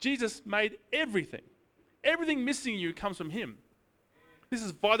 Jesus made everything. Everything missing in you comes from him. This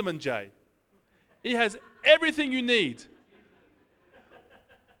is vitamin J. It has everything you need.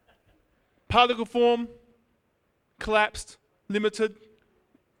 Particle form, collapsed, limited.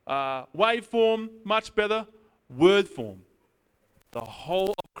 Wave form, much better. Word form. The whole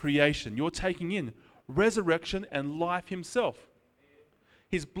of creation. You're taking in resurrection and life himself.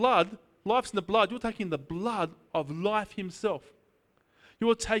 His blood, life's in the blood. You're taking the blood of life himself.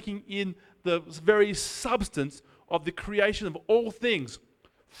 You're taking in the very substance of the creation of all things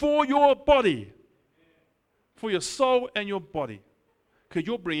for your body, for your soul and your body. Because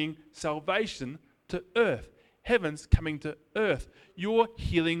you're bringing salvation to earth. Heaven's coming to earth. You're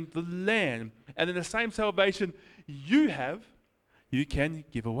healing the land. And in the same salvation you have, you can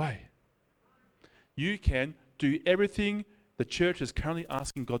give away. You can do everything the church is currently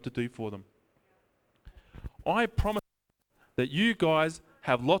asking God to do for them. I promise that you guys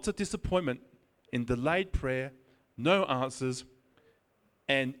have lots of disappointment in delayed prayer, no answers,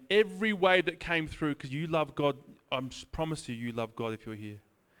 and every wave that came through because you love God. I promise you love God if you're here.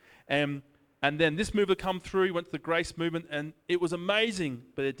 And then this move had come through, went to the grace movement, and it was amazing,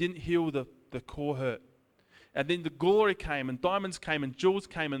 but it didn't heal the core hurt. And then the glory came, and diamonds came, and jewels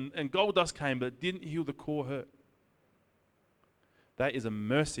came, and gold dust came, but it didn't heal the core hurt. That is a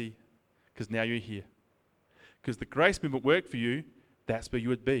mercy, because now you're here. Because the grace movement worked for you, that's where you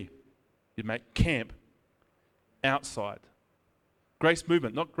would be. You'd make camp outside. Grace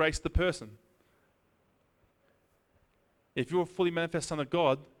movement, not grace the person. If you're a fully manifest son of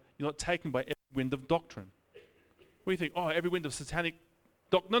God, you're not taken by every wind of doctrine. What do you think? Oh, every wind of satanic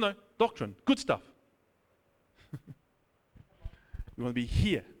no, doctrine. Good stuff. You want to be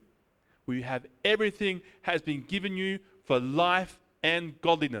here, where you have everything has been given you for life and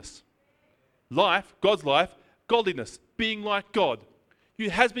godliness. Life, God's life, godliness, being like God.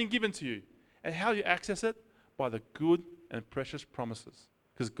 It has been given to you. And how do you access it? By the good and precious promises.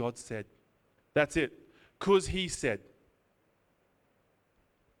 Because God said. That's it. Because He said.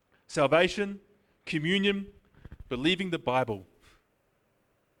 Salvation, communion, believing the Bible.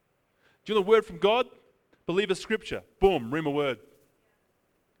 Do you want a word from God? Believe a scripture. Boom, rim a word.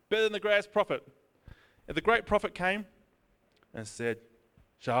 Better than the greatest prophet. And the great prophet came and said,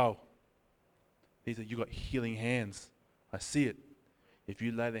 Charles, he said, you got healing hands. I see it. If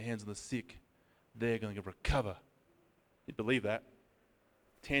you lay the hands on the sick, they're going to recover. You believe that?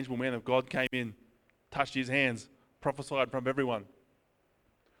 Tangible man of God came in, touched his hands, prophesied in front of everyone.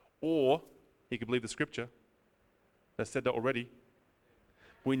 Or he could believe the scripture that said that already.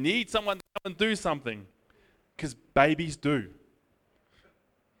 We need someone to come and do something, because babies do.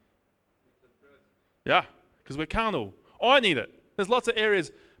 Yeah, because we're carnal. I need it. There's lots of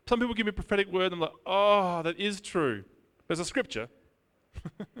areas. Some people give me a prophetic word and I'm like, oh, that is true. There's a scripture.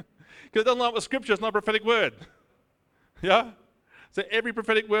 Because it doesn't line up with scripture, it's not a prophetic word. Yeah? So every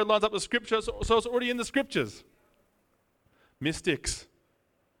prophetic word lines up with scripture, so it's already in the scriptures. Mystics.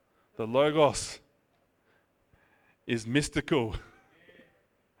 The Logos is mystical.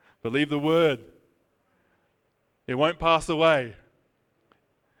 Believe the word. It won't pass away.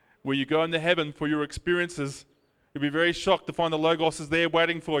 When you go into heaven for your experiences, you'll be very shocked to find the Logos is there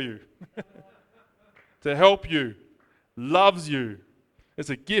waiting for you. To help you. Loves you. It's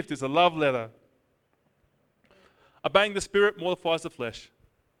a gift. It's a love letter. Obeying the Spirit mortifies the flesh.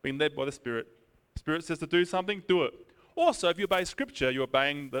 Being led by the Spirit. The Spirit says to do something, do it. Also, if you obey Scripture, you're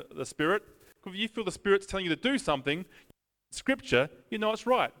obeying the Spirit. If you feel the Spirit's telling you to do something, Scripture, you know it's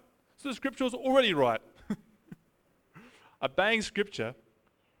right. So the Scripture is already right. Obeying Scripture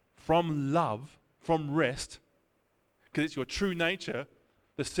from love, from rest, because it's your true nature.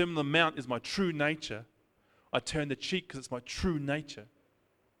 The Sermon on the Mount is my true nature. I turn the cheek because it's my true nature.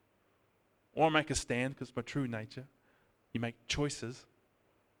 Or I make a stand because it's my true nature. You make choices.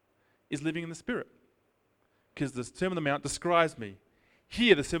 Is living in the Spirit. Because the Sermon on the Mount describes me.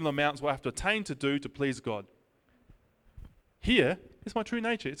 Here, the Sermon on the Mount is what I have to attain to do to please God. Here is my true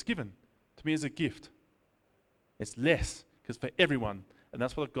nature. It's given to me as a gift. It's less because for everyone. And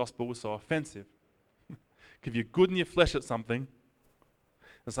that's why the gospel was so offensive. If you're good in your flesh at something,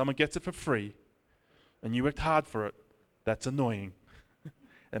 and someone gets it for free, and you worked hard for it, that's annoying.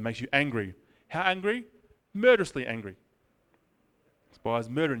 It makes you angry. How angry? Murderously angry. Spies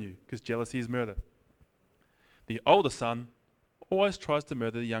murdering you, because jealousy is murder. The older son always tries to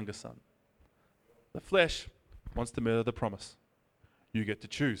murder the younger son. The flesh wants to murder the promise. You get to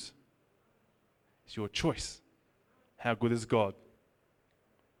choose. It's your choice. How good is God?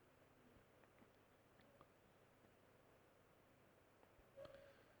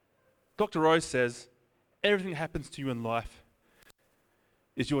 Dr. Rose says, everything that happens to you in life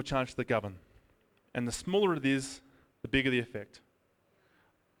is your chance to govern. And the smaller it is, the bigger the effect.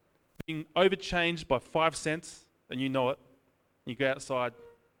 Being overchanged by 5 cents, and you know it, you go outside,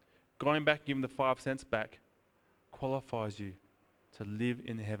 going back and giving the 5 cents back qualifies you to live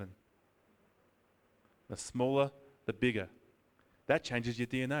in heaven. The smaller, the bigger. That changes your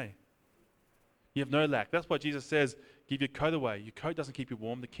DNA. You have no lack. That's why Jesus says, give your coat away. Your coat doesn't keep you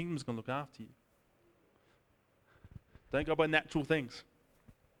warm. The kingdom's going to look after you. Don't go by natural things.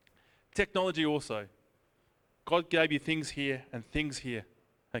 Technology also. God gave you things here and things here,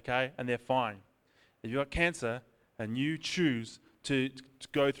 okay? And they're fine. If you've got cancer and you choose to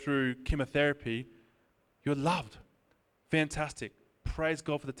go through chemotherapy, you're loved. Fantastic. Praise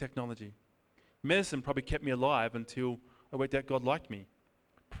God for the technology. Medicine probably kept me alive until I worked out God liked me.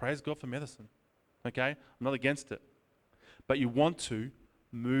 Praise God for medicine, okay? I'm not against it. But you want to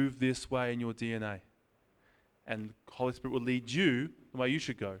move this way in your DNA. And the Holy Spirit will lead you the way you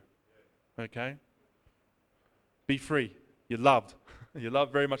should go, okay? Be free. You're loved. You're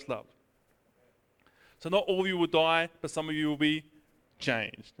loved, very much loved. So not all of you will die, but some of you will be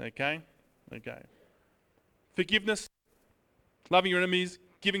changed. Okay? Okay. Forgiveness, loving your enemies,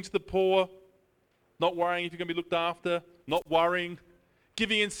 giving to the poor, not worrying if you're going to be looked after, not worrying,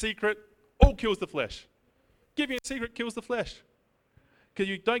 giving in secret, all kills the flesh. Giving in secret kills the flesh. Because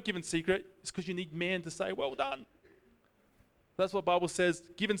you don't give in secret, it's because you need man to say, well done. That's what the Bible says,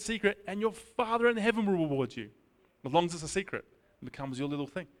 give in secret, and your Father in heaven will reward you. As long as it's a secret, it becomes your little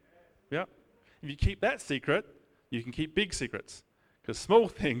thing. Yeah? If you keep that secret, you can keep big secrets. Because small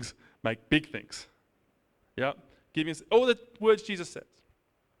things make big things. Yeah? Giving all the words Jesus says.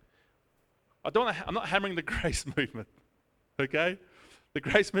 I'm not hammering the grace movement. Okay? The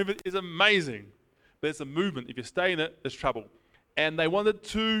grace movement is amazing. But it's a movement. If you stay in it, there's trouble. And they wanted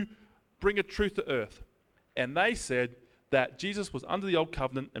to bring a truth to earth. And they said that Jesus was under the old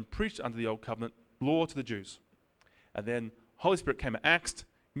covenant and preached under the old covenant law to the Jews. And then Holy Spirit came at Acts,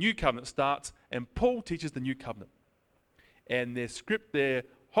 new covenant starts, and Paul teaches the new covenant. And their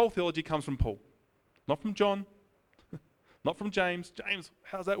whole theology comes from Paul. Not from John, not from James. James,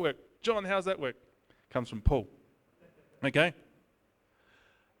 how's that work? John, how's that work? Comes from Paul. Okay?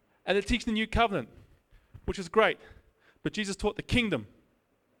 And they teach the new covenant, which is great. But Jesus taught the kingdom.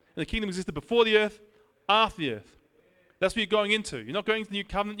 And the kingdom existed before the earth, after the earth. That's what you're going into. You're not going into the new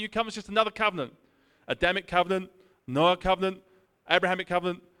covenant. New covenant is just another covenant. Adamic covenant, Noah covenant, Abrahamic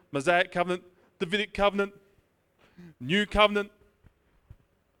covenant, Mosaic covenant, Davidic covenant, new covenant.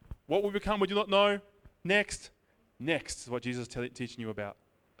 What will become, we do not know. Next is what Jesus is teaching you about.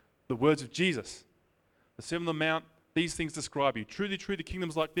 The words of Jesus. The Sermon on the Mount, these things describe you. Truly, truly, the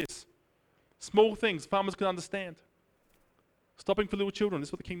kingdom's like this. Small things farmers can understand. Stopping for little children, this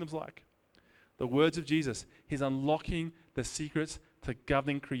is what the kingdom's like. The words of Jesus, he's unlocking the secrets to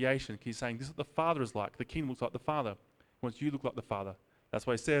governing creation. He's saying, this is what the Father is like. The kingdom looks like the Father. He wants you to look like the Father. That's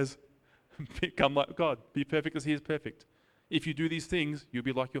why he says, become like God. Be perfect as he is perfect. If you do these things, you'll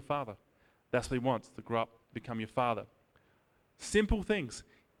be like your Father. That's what he wants, to grow up, become your Father. Simple things.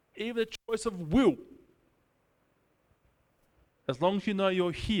 Even the choice of will. As long as you know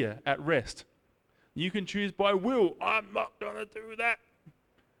you're here at rest, you can choose by will, I'm not going to do that.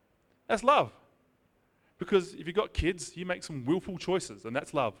 That's love. Because if you've got kids, you make some willful choices, and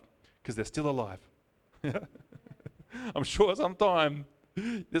that's love, because they're still alive. I'm sure sometime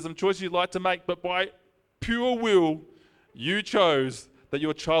there's some choices you'd like to make, but by pure will, you chose that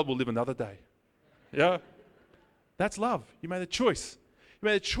your child will live another day. Yeah? That's love. You made a choice. You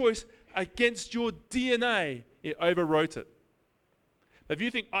made a choice against your DNA. It overwrote it. If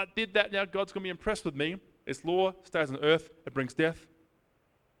you think, I did that, now God's going to be impressed with me, its law stays on earth, it brings death.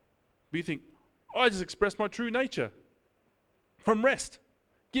 But you think, I just expressed my true nature from rest,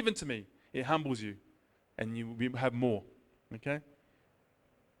 given to me. It humbles you, and you will have more. Okay?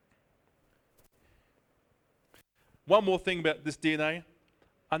 One more thing about this DNA.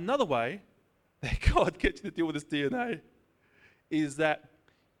 Another way that God gets you to deal with this DNA is that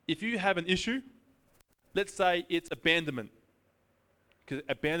if you have an issue, let's say it's abandonment. Because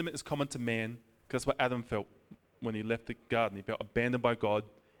abandonment is common to man, because that's what Adam felt when he left the garden. He felt abandoned by God,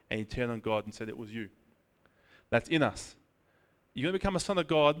 and he turned on God and said it was you. That's in us. You're going to become a son of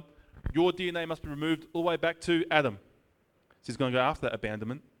God, your DNA must be removed all the way back to Adam. So he's going to go after that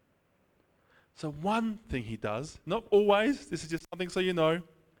abandonment. So one thing he does, not always, this is just something so you know,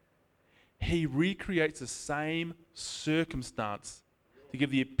 he recreates the same circumstance to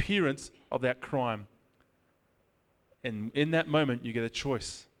give the appearance of that crime. And in that moment, you get a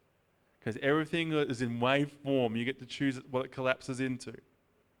choice. Because everything is in wave form. You get to choose what it collapses into.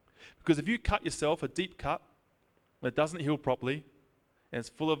 Because if you cut yourself, a deep cut, and it doesn't heal properly, and it's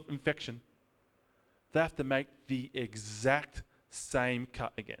full of infection, they have to make the exact same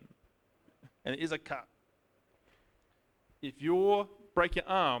cut again. And it is a cut. If you break your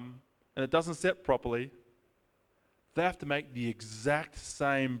arm and it doesn't set properly, they have to make the exact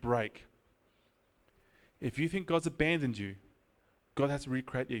same break. If you think God's abandoned you, God has to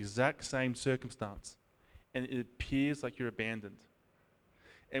recreate the exact same circumstance, and it appears like you're abandoned.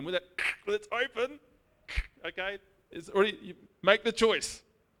 And when it's open, okay, it's already, you make the choice,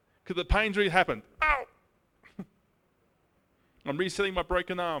 because the pain's already happened. Ow! I'm resetting my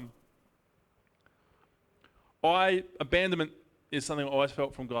broken arm. Abandonment is something I always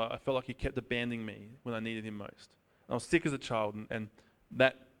felt from God. I felt like He kept abandoning me when I needed Him most. I was sick as a child, and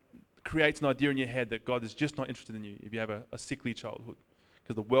that creates an idea in your head that God is just not interested in you if you have a sickly childhood,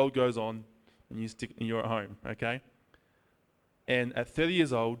 because the world goes on and you're at home, okay? And at 30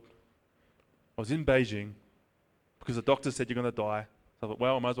 years old, I was in Beijing because the doctor said you're going to die. So I thought,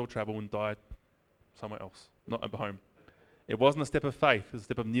 well, I might as well travel and die somewhere else, not at home. It wasn't a step of faith, it was a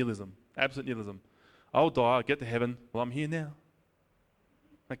step of nihilism, absolute nihilism. I'll die, I'll get to heaven, well, I'm here now.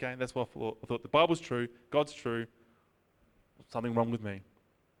 Okay, that's what I thought. The Bible's true, God's true, something wrong with me.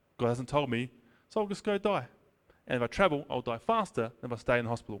 God hasn't told me, so I'll just go die. And if I travel, I'll die faster than if I stay in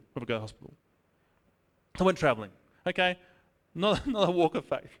hospital, if I go to hospital. I went traveling, okay? Not a walk of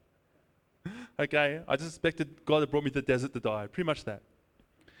faith. Okay, I just expected God had brought me to the desert to die, pretty much that.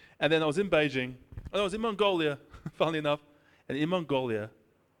 And then I was in Beijing, and I was in Mongolia, funnily enough, and in Mongolia,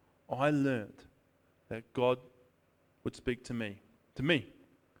 I learned that God would speak to me. Because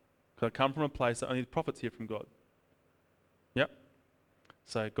I come from a place that only the prophets hear from God. Yep.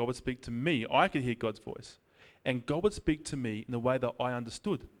 So God would speak to me. I could hear God's voice. And God would speak to me in the way that I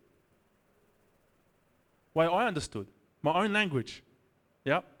understood. Way I understood. My own language.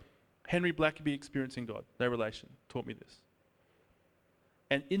 Yep. Henry Blackaby experiencing God. No relation. Taught me this.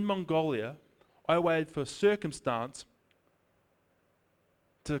 And in Mongolia, I waited for a circumstance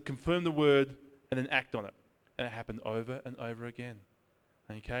to confirm the word and then act on it. And it happened over and over again.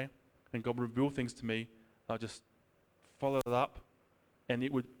 Okay? And God would reveal things to me. I'll just follow it up and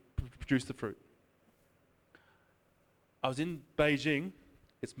it would produce the fruit. I was in Beijing.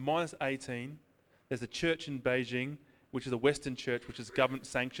 It's minus 18. There's a church in Beijing, which is a Western church, which is government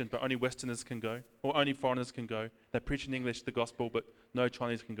sanctioned, but only Westerners can go, or only foreigners can go. They preach in English the gospel, but no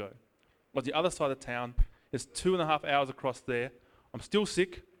Chinese can go. On the other side of town, it's 2.5 hours across there. I'm still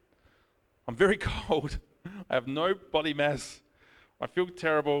sick. I'm very cold. I have no body mass. I feel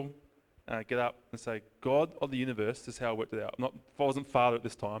terrible. And I get up and say, God of the universe, this is how I worked it out. I wasn't Father at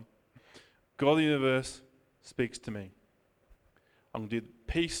this time. God of the universe speaks to me. I'm going to do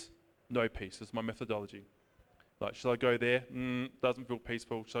peace, no peace. That's my methodology. Like, should I go there? Doesn't feel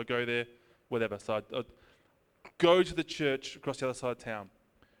peaceful. Should I go there? Whatever. So I'd go to the church across the other side of town.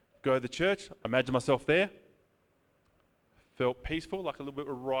 Go to the church. Imagine myself there. Felt peaceful, like a little bit of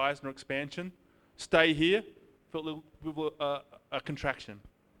a rise or expansion. Stay here. Felt a little a contraction.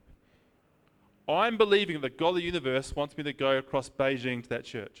 I'm believing that God of the universe wants me to go across Beijing to that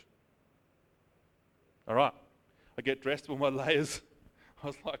church. All right. I get dressed with my layers. I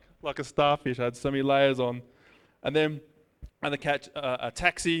was like a starfish. I had so many layers on. And then I had to catch a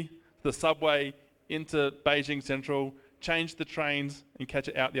taxi to the subway into Beijing Central, change the trains, and catch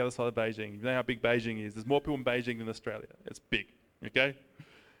it out the other side of Beijing. You know how big Beijing is. There's more people in Beijing than Australia. It's big, okay?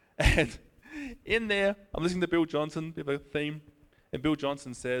 And in there, I'm listening to Bill Johnson, bit of a theme, and Bill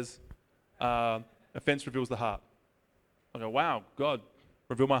Johnson says, offense reveals the heart. I go, wow, God,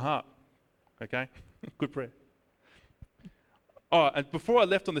 reveal my heart. Okay? Good prayer. Oh, and before I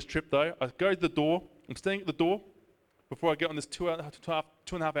left on this trip, though, I go to the door. I'm staying at the door before I get on this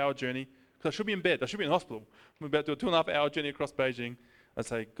 2.5 hour journey, because I should be in bed. I should be in hospital. I'm about to do a 2.5 hour journey across Beijing. I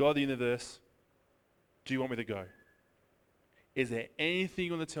say, God of the universe, do you want me to go? Is there anything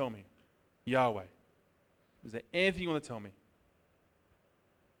you want to tell me? Yahweh, is there anything you want to tell me?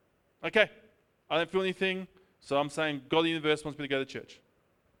 Okay, I don't feel anything, so I'm saying God of the universe wants me to go to church.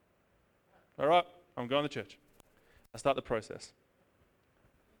 All right, I'm going to church. I start the process.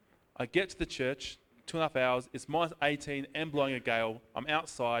 I get to the church, 2.5 hours, it's minus 18 and blowing a gale. I'm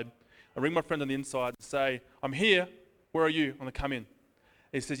outside. I ring my friend on the inside and say, I'm here, where are you? I'm going to come in. And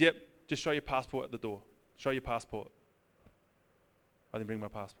he says, yep, just show your passport at the door. Show your passport. I didn't bring my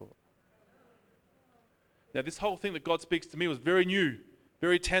passport. Now, this whole thing that God speaks to me was very new,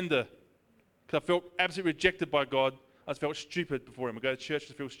 very tender, because I felt absolutely rejected by God. I just felt stupid before Him. I go to church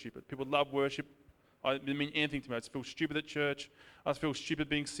to feel stupid. People love worship. I didn't mean anything to me. I just feel stupid at church. I just feel stupid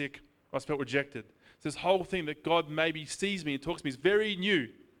being sick. I just felt rejected. So this whole thing that God maybe sees me and talks to me is very new.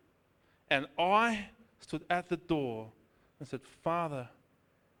 And I stood at the door and said, Father,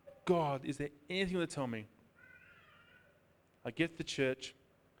 God, is there anything you want to tell me? I get to the church.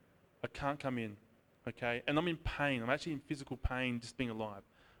 I can't come in. Okay? And I'm in pain. I'm actually in physical pain just being alive.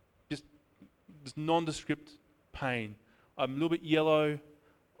 Just Just nondescript pain. I'm a little bit yellow.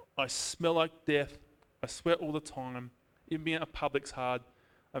 I smell like death. I sweat all the time. Even being out of public's hard.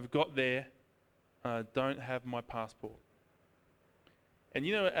 I've got there. I don't have my passport. And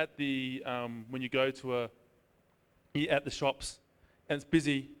you know, at the when you go to at the shops and it's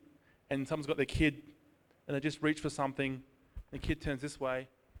busy, and someone's got their kid, and they just reach for something. The kid turns this way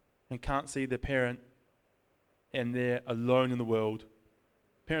and can't see their parent, and they're alone in the world.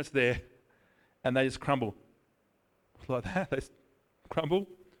 Parents are there, and they just crumble. Like that, they just crumble.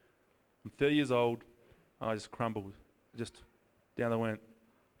 I'm 30 years old, I just crumbled. Just down I went.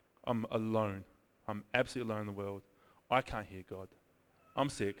 I'm alone. I'm absolutely alone in the world. I can't hear God. I'm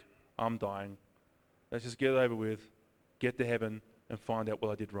sick. I'm dying. Let's just get it over with, get to heaven, and find out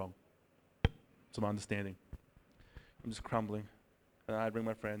what I did wrong. That's my understanding. I'm just crumbling. And I'd ring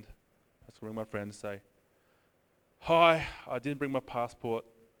my friend. I'd ring my friend and say, "Hi, I didn't bring my passport.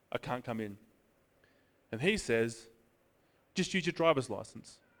 I can't come in." And he says, "Just use your driver's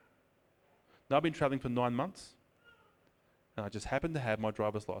license." Now, I've been traveling for 9 months, and I just happen to have my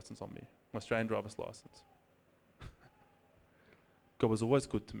driver's license on me, my Australian driver's license. God was always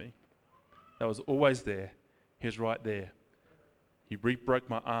good to me. That was always there. He was right there. He broke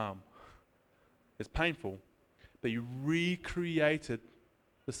my arm. It's painful, but he recreated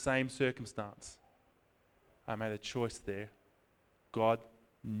the same circumstance. I made a choice there. God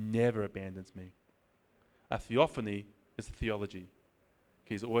never abandons me. A theophany is a theology.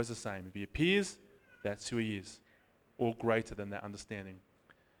 He's always the same. If he appears, that's who he is. All greater than that understanding.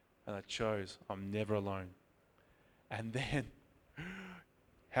 And I chose, I'm never alone. And then,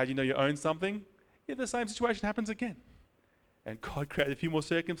 how do you know you own something? Yeah, the same situation happens again. And God created a few more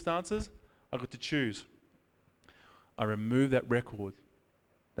circumstances. I got to choose. I removed that record,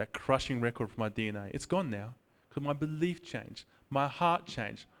 that crushing record from my DNA. It's gone now because my belief changed, my heart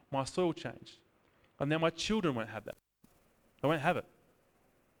changed, my soul changed. And now my children won't have that. They won't have it.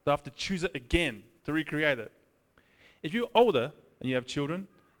 They'll have to choose it again to recreate it. If you're older and you have children,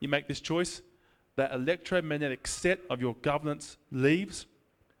 you make this choice, that electromagnetic set of your governance leaves,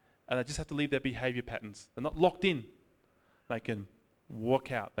 and they just have to leave their behavior patterns. They're not locked in. They can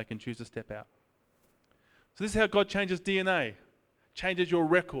walk out. They can choose to step out. So this is how God changes DNA, changes your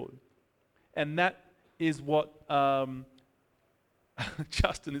record. And that is what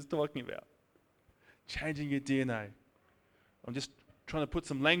Justin is talking about. Changing your DNA. I'm just trying to put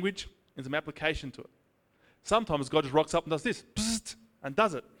some language and some application to it. Sometimes God just rocks up and does this, and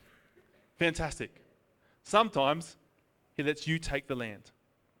does it. Fantastic. Sometimes he lets you take the land.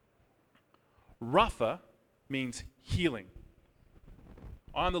 Rapha means healing.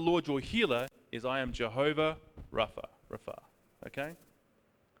 I am the Lord your healer, is I am Jehovah Rapha. Okay?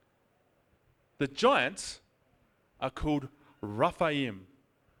 The giants are called Raphaim.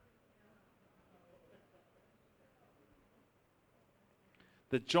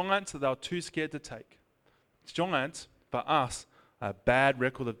 The giants that they were too scared to take. Giants, for us, are a bad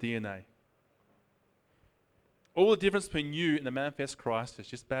record of DNA. All the difference between you and the manifest Christ is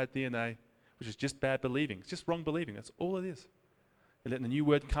just bad DNA, which is just bad believing. It's just wrong believing. That's all it is. You're letting the new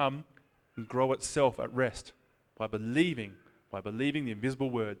word come and grow itself at rest by believing the invisible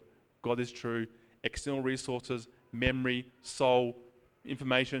word. God is true. External resources, memory, soul,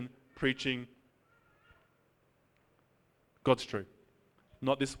 information, preaching. God's true.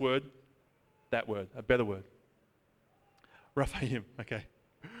 Not this word, that word, a better word. Raphaim, okay.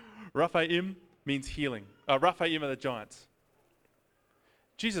 Raphaim means healing. Raphaim are the giants.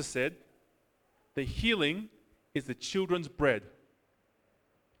 Jesus said, the healing is the children's bread.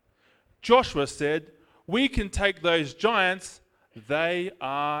 Joshua said, we can take those giants, they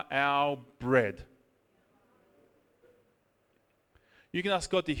are our bread. You can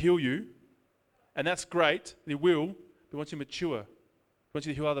ask God to heal you, and that's great, He will, but He wants you to mature. He wants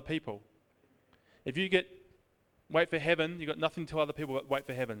you to heal other people. If you wait for heaven, you've got nothing to tell other people but wait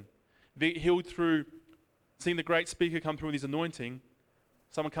for heaven. If you get healed through seeing the great speaker come through with his anointing,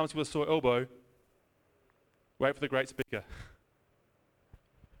 someone comes with a sore elbow, wait for the great speaker.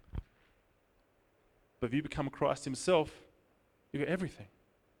 But if you become Christ himself, you've got everything.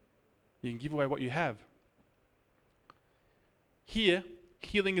 You can give away what you have. Here,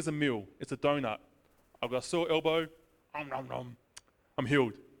 healing is a meal. It's a donut. I've got a sore elbow. I'm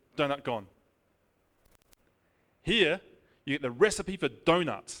healed. Donut gone. Here, you get the recipe for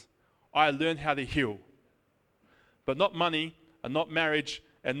donuts. I learned how to heal. But not money, and not marriage,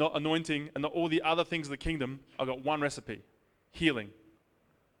 and not anointing, and not all the other things of the kingdom. I've got one recipe. Healing.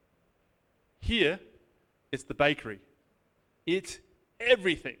 Here, it's the bakery. It's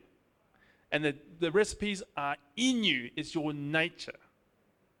everything. And the recipes are in you. It's your nature.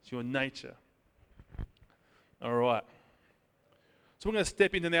 It's your nature. All right. So we're going to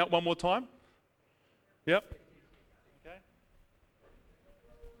step in and out one more time. Yep. Okay.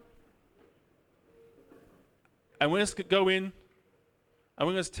 And we're going to go in and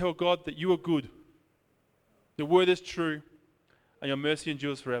we're going to tell God that you are good. Your word is true and your mercy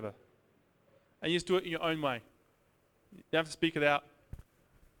endures forever. And you just do it in your own way. You don't have to speak it out.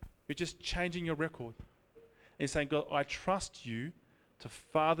 You're just changing your record. And you're saying, God, I trust you to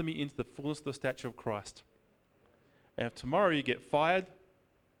father me into the fullness of the stature of Christ. And if tomorrow you get fired,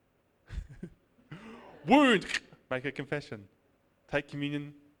 wound, make a confession. Take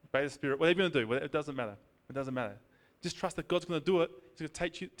communion, obey the Spirit, whatever you're going to do. It doesn't matter. It doesn't matter. Just trust that God's going to do it. He's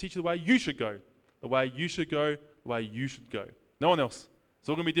going to teach you the way you should go. The way you should go, the way you should go. No one else. It's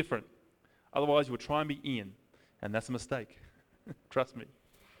all going to be different. Otherwise, you will try and be Ian. And that's a mistake. Trust me.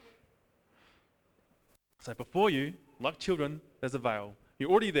 So before you, like children, there's a veil.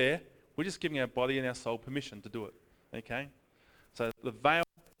 You're already there. We're just giving our body and our soul permission to do it. Okay? So the veil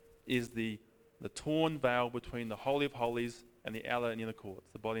is the torn veil between the Holy of Holies and the outer and inner courts,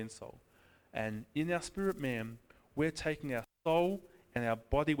 the body and soul. And in our spirit man, we're taking our soul and our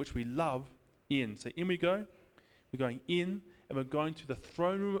body, which we love, in. So in we go. We're going in, and we're going to the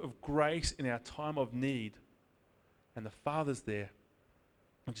throne room of grace in our time of need. And the Father's there.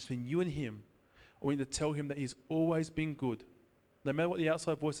 And just between you and him, we need to tell him that he's always been good. No matter what the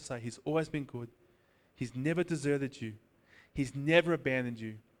outside voices say, he's always been good. He's never deserted you. He's never abandoned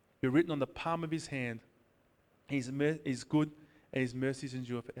you. You're written on the palm of his hand. He's good, and his mercies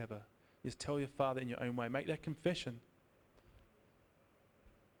endure forever. Just tell your Father in your own way. Make that confession.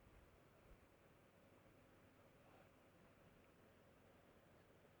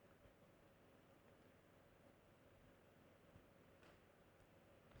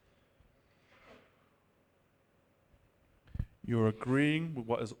 You're agreeing with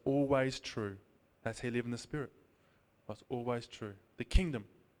what is always true. That's how you live in the Spirit. What's always true. The kingdom.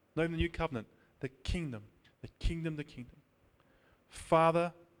 Not even the new covenant. The kingdom. The kingdom, the kingdom.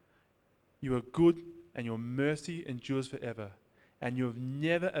 Father, you are good and your mercy endures forever. And you have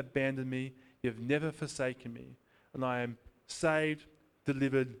never abandoned me. You have never forsaken me. And I am saved,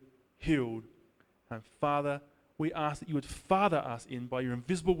 delivered, healed. And Father, we ask that you would father us in by your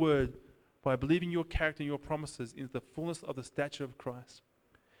invisible word, by believing your character and your promises into the fullness of the stature of Christ.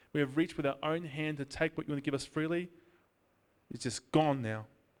 We have reached with our own hand to take what you want to give us freely. It's just gone now.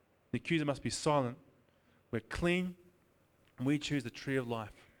 The accuser must be silent. We're clean, and we choose the tree of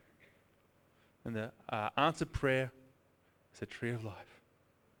life. And the answered prayer is the tree of life.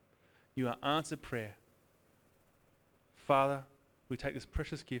 You are answered prayer. Father, we take this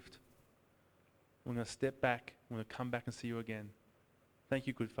precious gift. We're going to step back. We're going to come back and see you again. Thank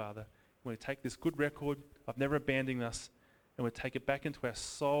you, good Father. We're going to take this good record of never abandoning us, and we'll take it back into our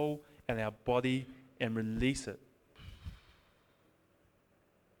soul and our body and release it.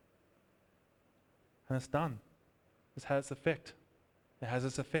 And it's done. It's had its effect. It has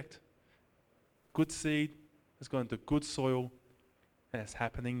its effect. Good seed has gone into good soil, and it's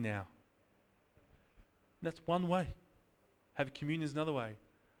happening now. And that's one way. Having communion is another way.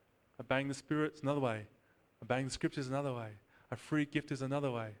 Obeying the Spirit is another way. Obeying the Scriptures is another way. A free gift is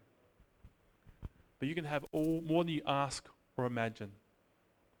another way. But you can have more than you ask or imagine.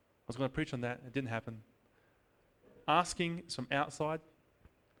 I was going to preach on that. It didn't happen. Asking is from outside.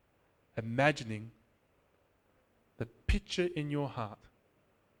 Imagining the picture in your heart.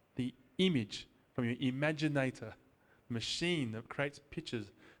 The image from your imaginator. The machine that creates pictures.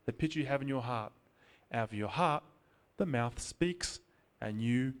 The picture you have in your heart. Out of your heart, the mouth speaks and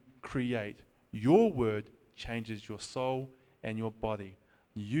you create. Your word changes your soul and your body.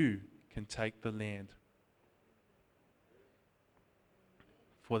 You can take the land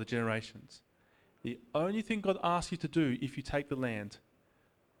for the generations. The only thing God asks you to do if you take the land,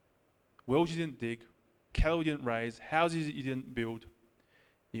 wells you didn't dig, cattle you didn't raise, houses that you didn't build,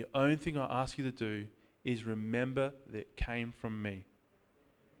 the only thing I ask you to do is remember that it came from me.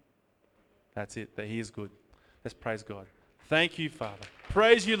 That's it, that he is good. Let's praise God. Thank you, Father.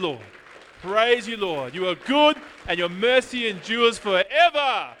 Praise you, Lord. Praise you, Lord. You are good and your mercy endures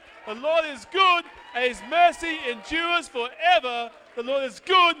forever. The Lord is good and his mercy endures forever. The Lord is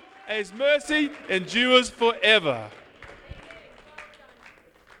good and his mercy endures forever.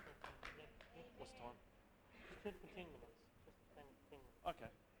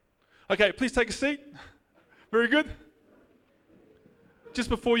 Okay, please take a seat. Very good. Just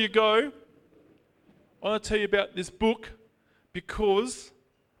before you go, I want to tell you about this book because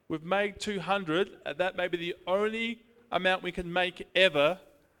we've made 200, and that may be the only amount we can make ever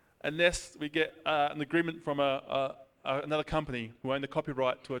unless we get an agreement from another company who own the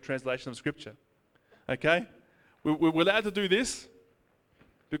copyright to a translation of Scripture. Okay? We're allowed to do this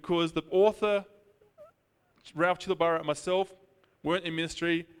because the author, Ralph Chilibara, and myself weren't in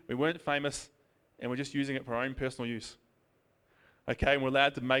ministry, we weren't famous, and we're just using it for our own personal use. Okay, and we're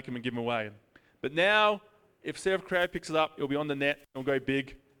allowed to make them and give them away. But now, if Seraph Crowd picks it up, it'll be on the net, it'll go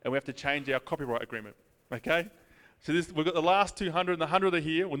big, and we have to change our copyright agreement. Okay? So we've got the last 200, and the 100 are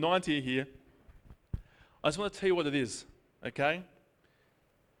here, or 90 are here. I just want to tell you what it is. Okay?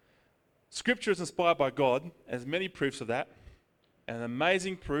 Scripture is inspired by God, as many proofs of that. And an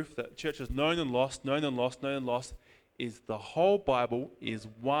amazing proof that the church has known and lost, is the whole Bible is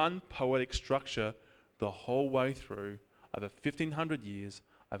one poetic structure the whole way through, over 1,500 years,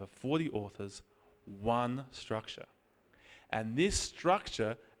 over 40 authors, one structure. And this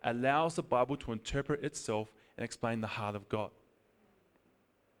structure allows the Bible to interpret itself and explain the heart of God.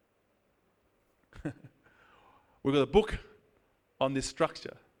 We've got a book on this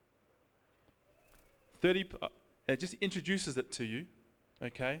structure. It just introduces it to you,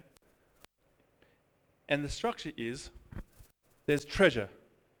 okay? And the structure is, there's treasure.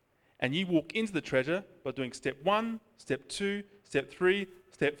 And you walk into the treasure by doing step 1, step 2, step 3,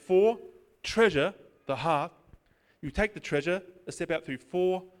 step 4. Treasure, the heart. You take the treasure, a step out through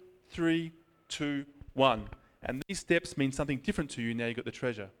 4, 3, 2, 1. And these steps mean something different to you now you've got the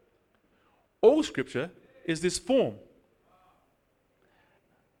treasure. All Scripture is this form.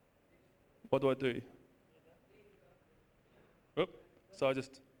 What do I do?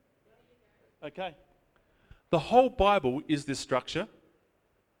 Okay. The whole Bible is this structure.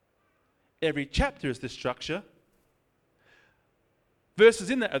 Every chapter is this structure.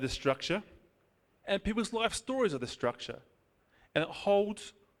 Verses in that are this structure. And people's life stories are this structure. And it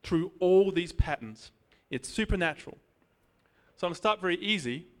holds through all these patterns. It's supernatural. So I'm going to start very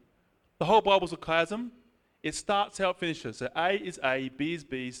easy. The whole Bible's a chiasm. It starts how it finishes. So A is A, B is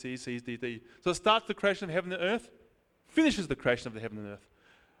B, C is D. So it starts the creation of heaven and earth, finishes the creation of the heaven and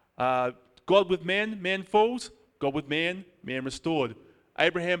earth. God with man, man falls. God with man, man restored.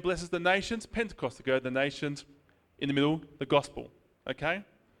 Abraham blesses the nations. Pentecost to go to the nations. In the middle, the gospel. Okay?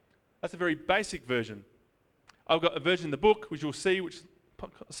 That's a very basic version. I've got a version in the book, which you'll see, which is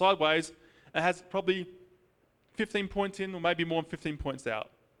sideways. It has probably 15 points in, or maybe more than 15 points out.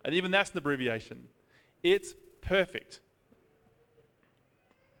 And even that's an abbreviation. It's perfect.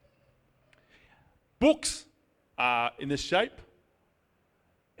 Books are in this shape.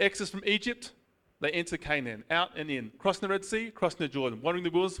 Exodus from Egypt, they enter Canaan, out and in. Crossing the Red Sea, crossing the Jordan. Wandering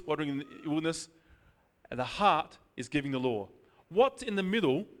the wilderness, wandering in the wilderness. And the heart is giving the law. What's in the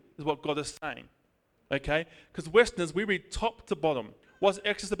middle is what God is saying. Okay? Because Westerners, we read top to bottom. What's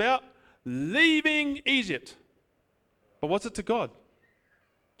Exodus about? Leaving Egypt. But what's it to God?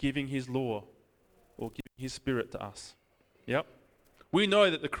 Giving his law, or giving his spirit to us. Yep. We know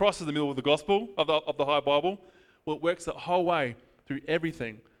that the cross is the middle of the gospel, of the High Bible. Well, it works the whole way through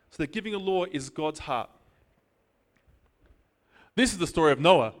everything. So the giving of law is God's heart. This is the story of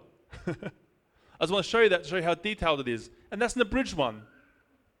Noah. I just want to show you that, to show you how detailed it is. And that's an abridged one.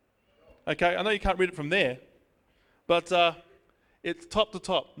 Okay, I know you can't read it from there, but it's top to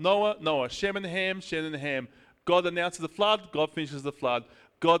top. Noah, Shem and Ham. God announces the flood, God finishes the flood.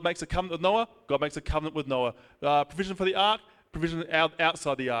 God makes a covenant with Noah, God makes a covenant with Noah. Provision for the ark, provision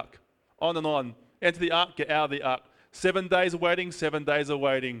outside the ark. On and on. Enter the ark, get out of the ark. 7 days of waiting, 7 days of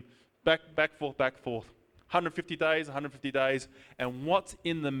waiting. Back, forth. 150 days. And what's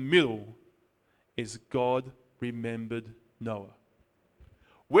in the middle is God remembered Noah.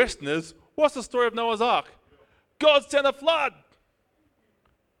 Westerners, what's the story of Noah's ark? God sent a flood.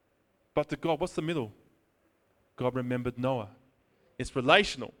 But to God, what's the middle? God remembered Noah. It's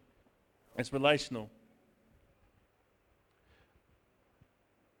relational.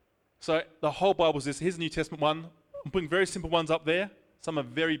 So the whole Bible is this. Here's a New Testament one. I'm putting very simple ones up there. Some are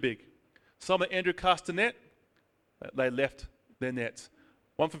very big. Some that Andrew cast a net, they left their nets.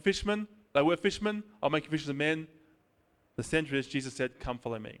 One for fishermen, they were fishermen. I'll make you fishers of men. The center is Jesus said, come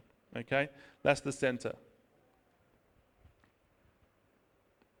follow me. Okay? That's the center.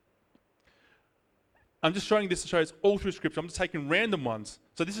 I'm just showing this to show it's all through Scripture. I'm just taking random ones.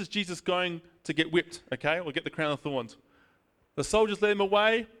 So this is Jesus going to get whipped, okay? Or get the crown of thorns. The soldiers led him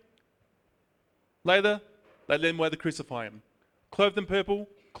away. Later, they led him away to crucify him. Clothed in purple.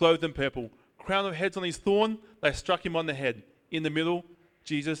 Crown of heads on his thorn, they struck him on the head. In the middle,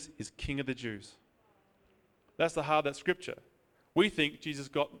 Jesus is King of the Jews. That's the heart of that Scripture. We think Jesus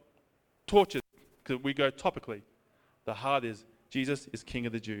got tortured because we go topically. The heart is Jesus is King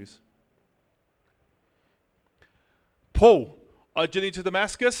of the Jews. Paul, on journey to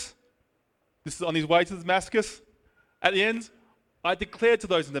Damascus. This is on his way to Damascus. At the end, I declared to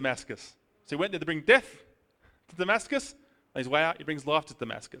those in Damascus. So he went there to bring death to Damascus. On his way out, he brings life to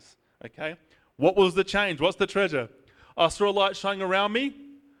Damascus. Okay? What was the change? What's the treasure? I saw a light shining around me.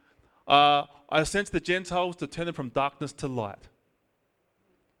 I sensed the Gentiles to turn them from darkness to light.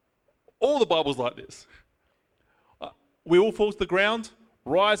 All the Bible's like this. We all fall to the ground.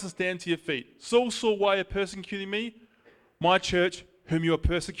 Rise and stand to your feet. Saul, Saul, why are you persecuting me? My church, whom you are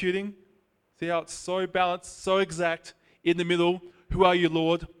persecuting. See how it's so balanced, so exact. In the middle, who are you,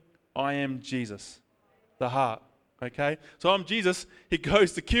 Lord? I am Jesus. The heart. Okay? So I'm Jesus. He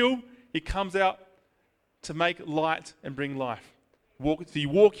goes to kill. He comes out to make light and bring life. So you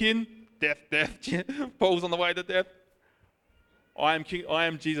walk in, death, Paul's on the way to death. I am King, I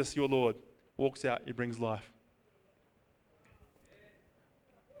am Jesus, your Lord. Walks out, he brings life.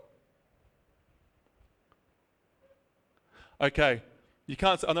 Okay, you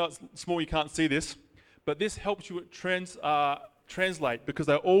can't. I know it's small, you can't see this, but this helps you translate because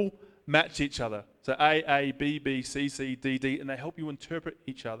they all match each other. So A, B, B, C, C, D, D, and they help you interpret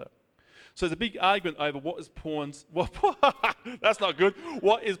each other. So there's a big argument over what is Paul's. That's not good.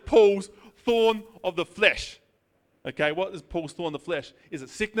 What is Paul's thorn of the flesh? Okay, what is Paul's thorn of the flesh? Is it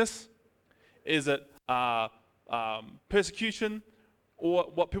sickness? Is it persecution?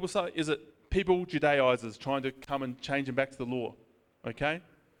 Or what people say, is it people, Judaizers, trying to come and change them back to the law? Okay?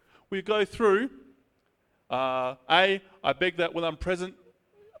 We go through, I beg that when I'm present,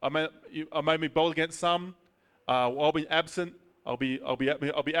 I may be bold against some. I'll be absent. I'll be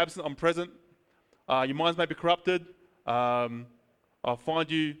absent. I'm present. Your minds may be corrupted. I'll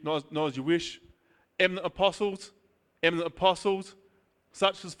find you not as you wish. Eminent apostles,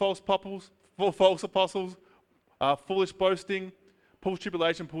 such as false apostles, foolish boasting, Paul's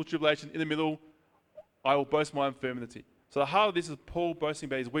tribulation. In the middle, I will boast my infirmity. So the heart of this is Paul boasting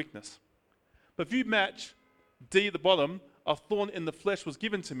about his weakness. But if you match D at the bottom, a thorn in the flesh was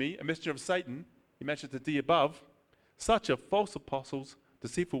given to me, a messenger of Satan. You match it to D above. Such are false apostles,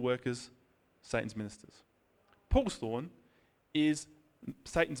 deceitful workers, Satan's ministers. Paul's thorn is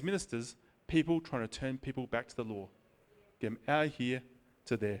Satan's ministers, people trying to turn people back to the law. Get them out of here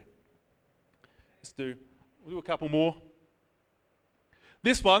to there. We'll do a couple more.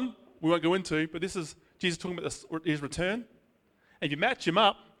 This one, we won't go into, but this is Jesus talking about his return. And if you match him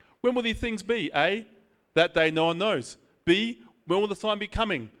up, when will these things be? A, that day no one knows. B, when will the sign be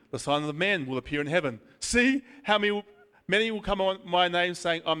coming? The sign of the man will appear in heaven. C, how many will come on my name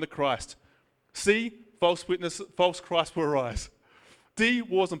saying, I'm the Christ. C, false Christ will arise. D,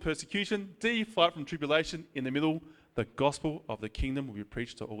 wars and persecution. D, flight from tribulation. In the middle, the gospel of the kingdom will be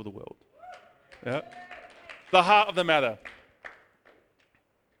preached to all the world. Yeah. The heart of the matter.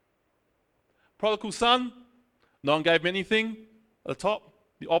 Prodigal son, no one gave him anything at the top.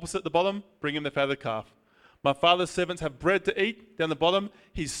 The opposite at the bottom, bring him the fatted calf. My father's servants have bread to eat. Down the bottom,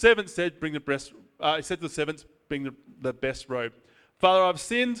 his servants said, he said to the servants, bring the best robe. Father, I've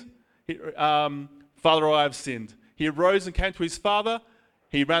sinned. Father, I have sinned. He arose and came to his father.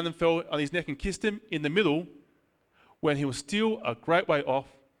 He ran and fell on his neck and kissed him. In the middle, when he was still a great way off,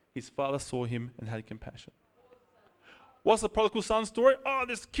 his father saw him and had compassion. What's the prodigal son story? Oh,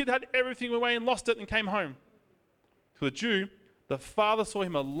 this kid had everything away and lost it and came home. To the Jew, the father saw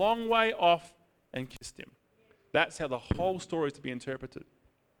him a long way off and kissed him. That's how the whole story is to be interpreted.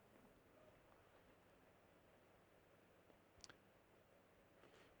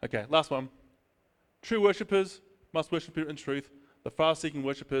 Okay, last one. True worshippers must worship him in truth. The far-seeking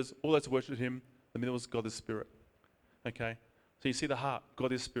worshippers, all those who worship him, the middle is God is spirit. Okay? So you see the heart,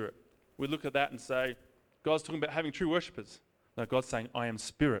 God is spirit. We look at that and say, God's talking about having true worshippers. No, God's saying, I am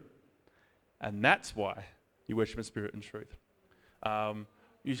spirit. And that's why you worship in spirit and truth.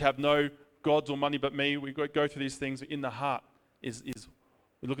 You have no gods or money but me. We go through these things. In the heart is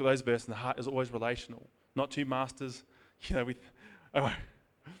we look at those verses, and the heart is always relational. Not two masters.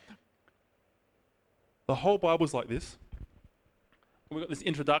 The whole Bible's like this. We've got this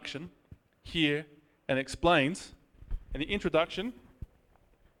introduction here, and it explains. And the introduction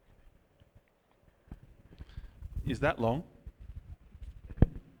is that long.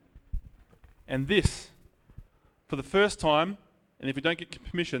 And this, for the first time, and if you don't get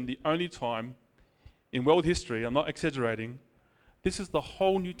permission, the only time in world history, I'm not exaggerating, this is the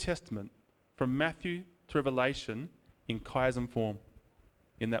whole New Testament from Matthew to Revelation in chiasm form,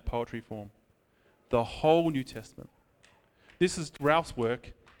 in that poetry form. The whole New Testament. This is Ralph's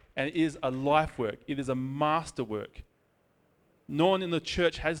work, and it is a life work. It is a master work. No one in the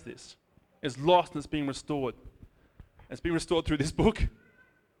church has this. It's lost and it's being restored. It's being restored through this book.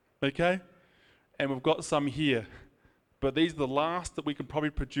 Okay? And we've got some here. But these are the last that we can probably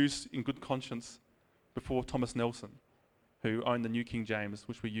produce in good conscience before Thomas Nelson, who owned the New King James,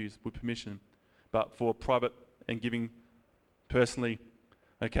 which we use with permission, but for private and giving personally,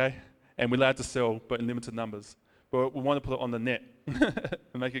 okay? And we're allowed to sell, but in limited numbers. But we want to put it on the net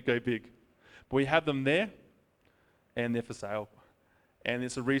and make it go big. But we have them there, and they're for sale. And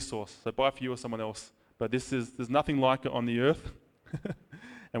it's a resource, so buy for you or someone else. But there's nothing like it on the earth.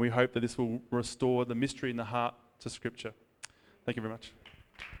 And we hope that this will restore the mystery in the heart to Scripture. Thank you very much.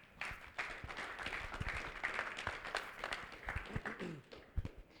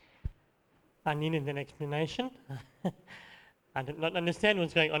 I needed an explanation. I did not understand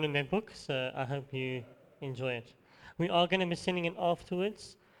what's going on in that book, so I hope you enjoy it. We are going to be sending it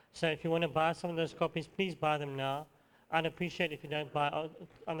afterwards, so if you want to buy some of those copies, please buy them now. I'd appreciate if you don't buy,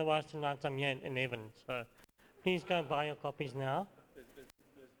 otherwise tonight I'm here at 11, so please go and buy your copies now.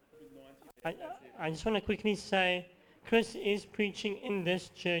 I just want to quickly say, Chris is preaching in this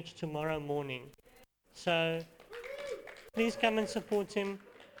church tomorrow morning, so please come and support him.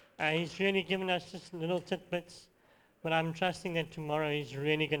 He's really given us just little tidbits, but I'm trusting that tomorrow he's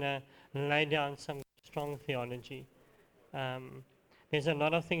really going to lay down some strong theology. There's a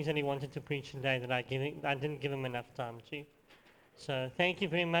lot of things that he wanted to preach today that I didn't give him enough time to. So thank you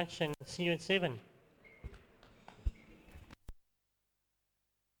very much, and see you at 7.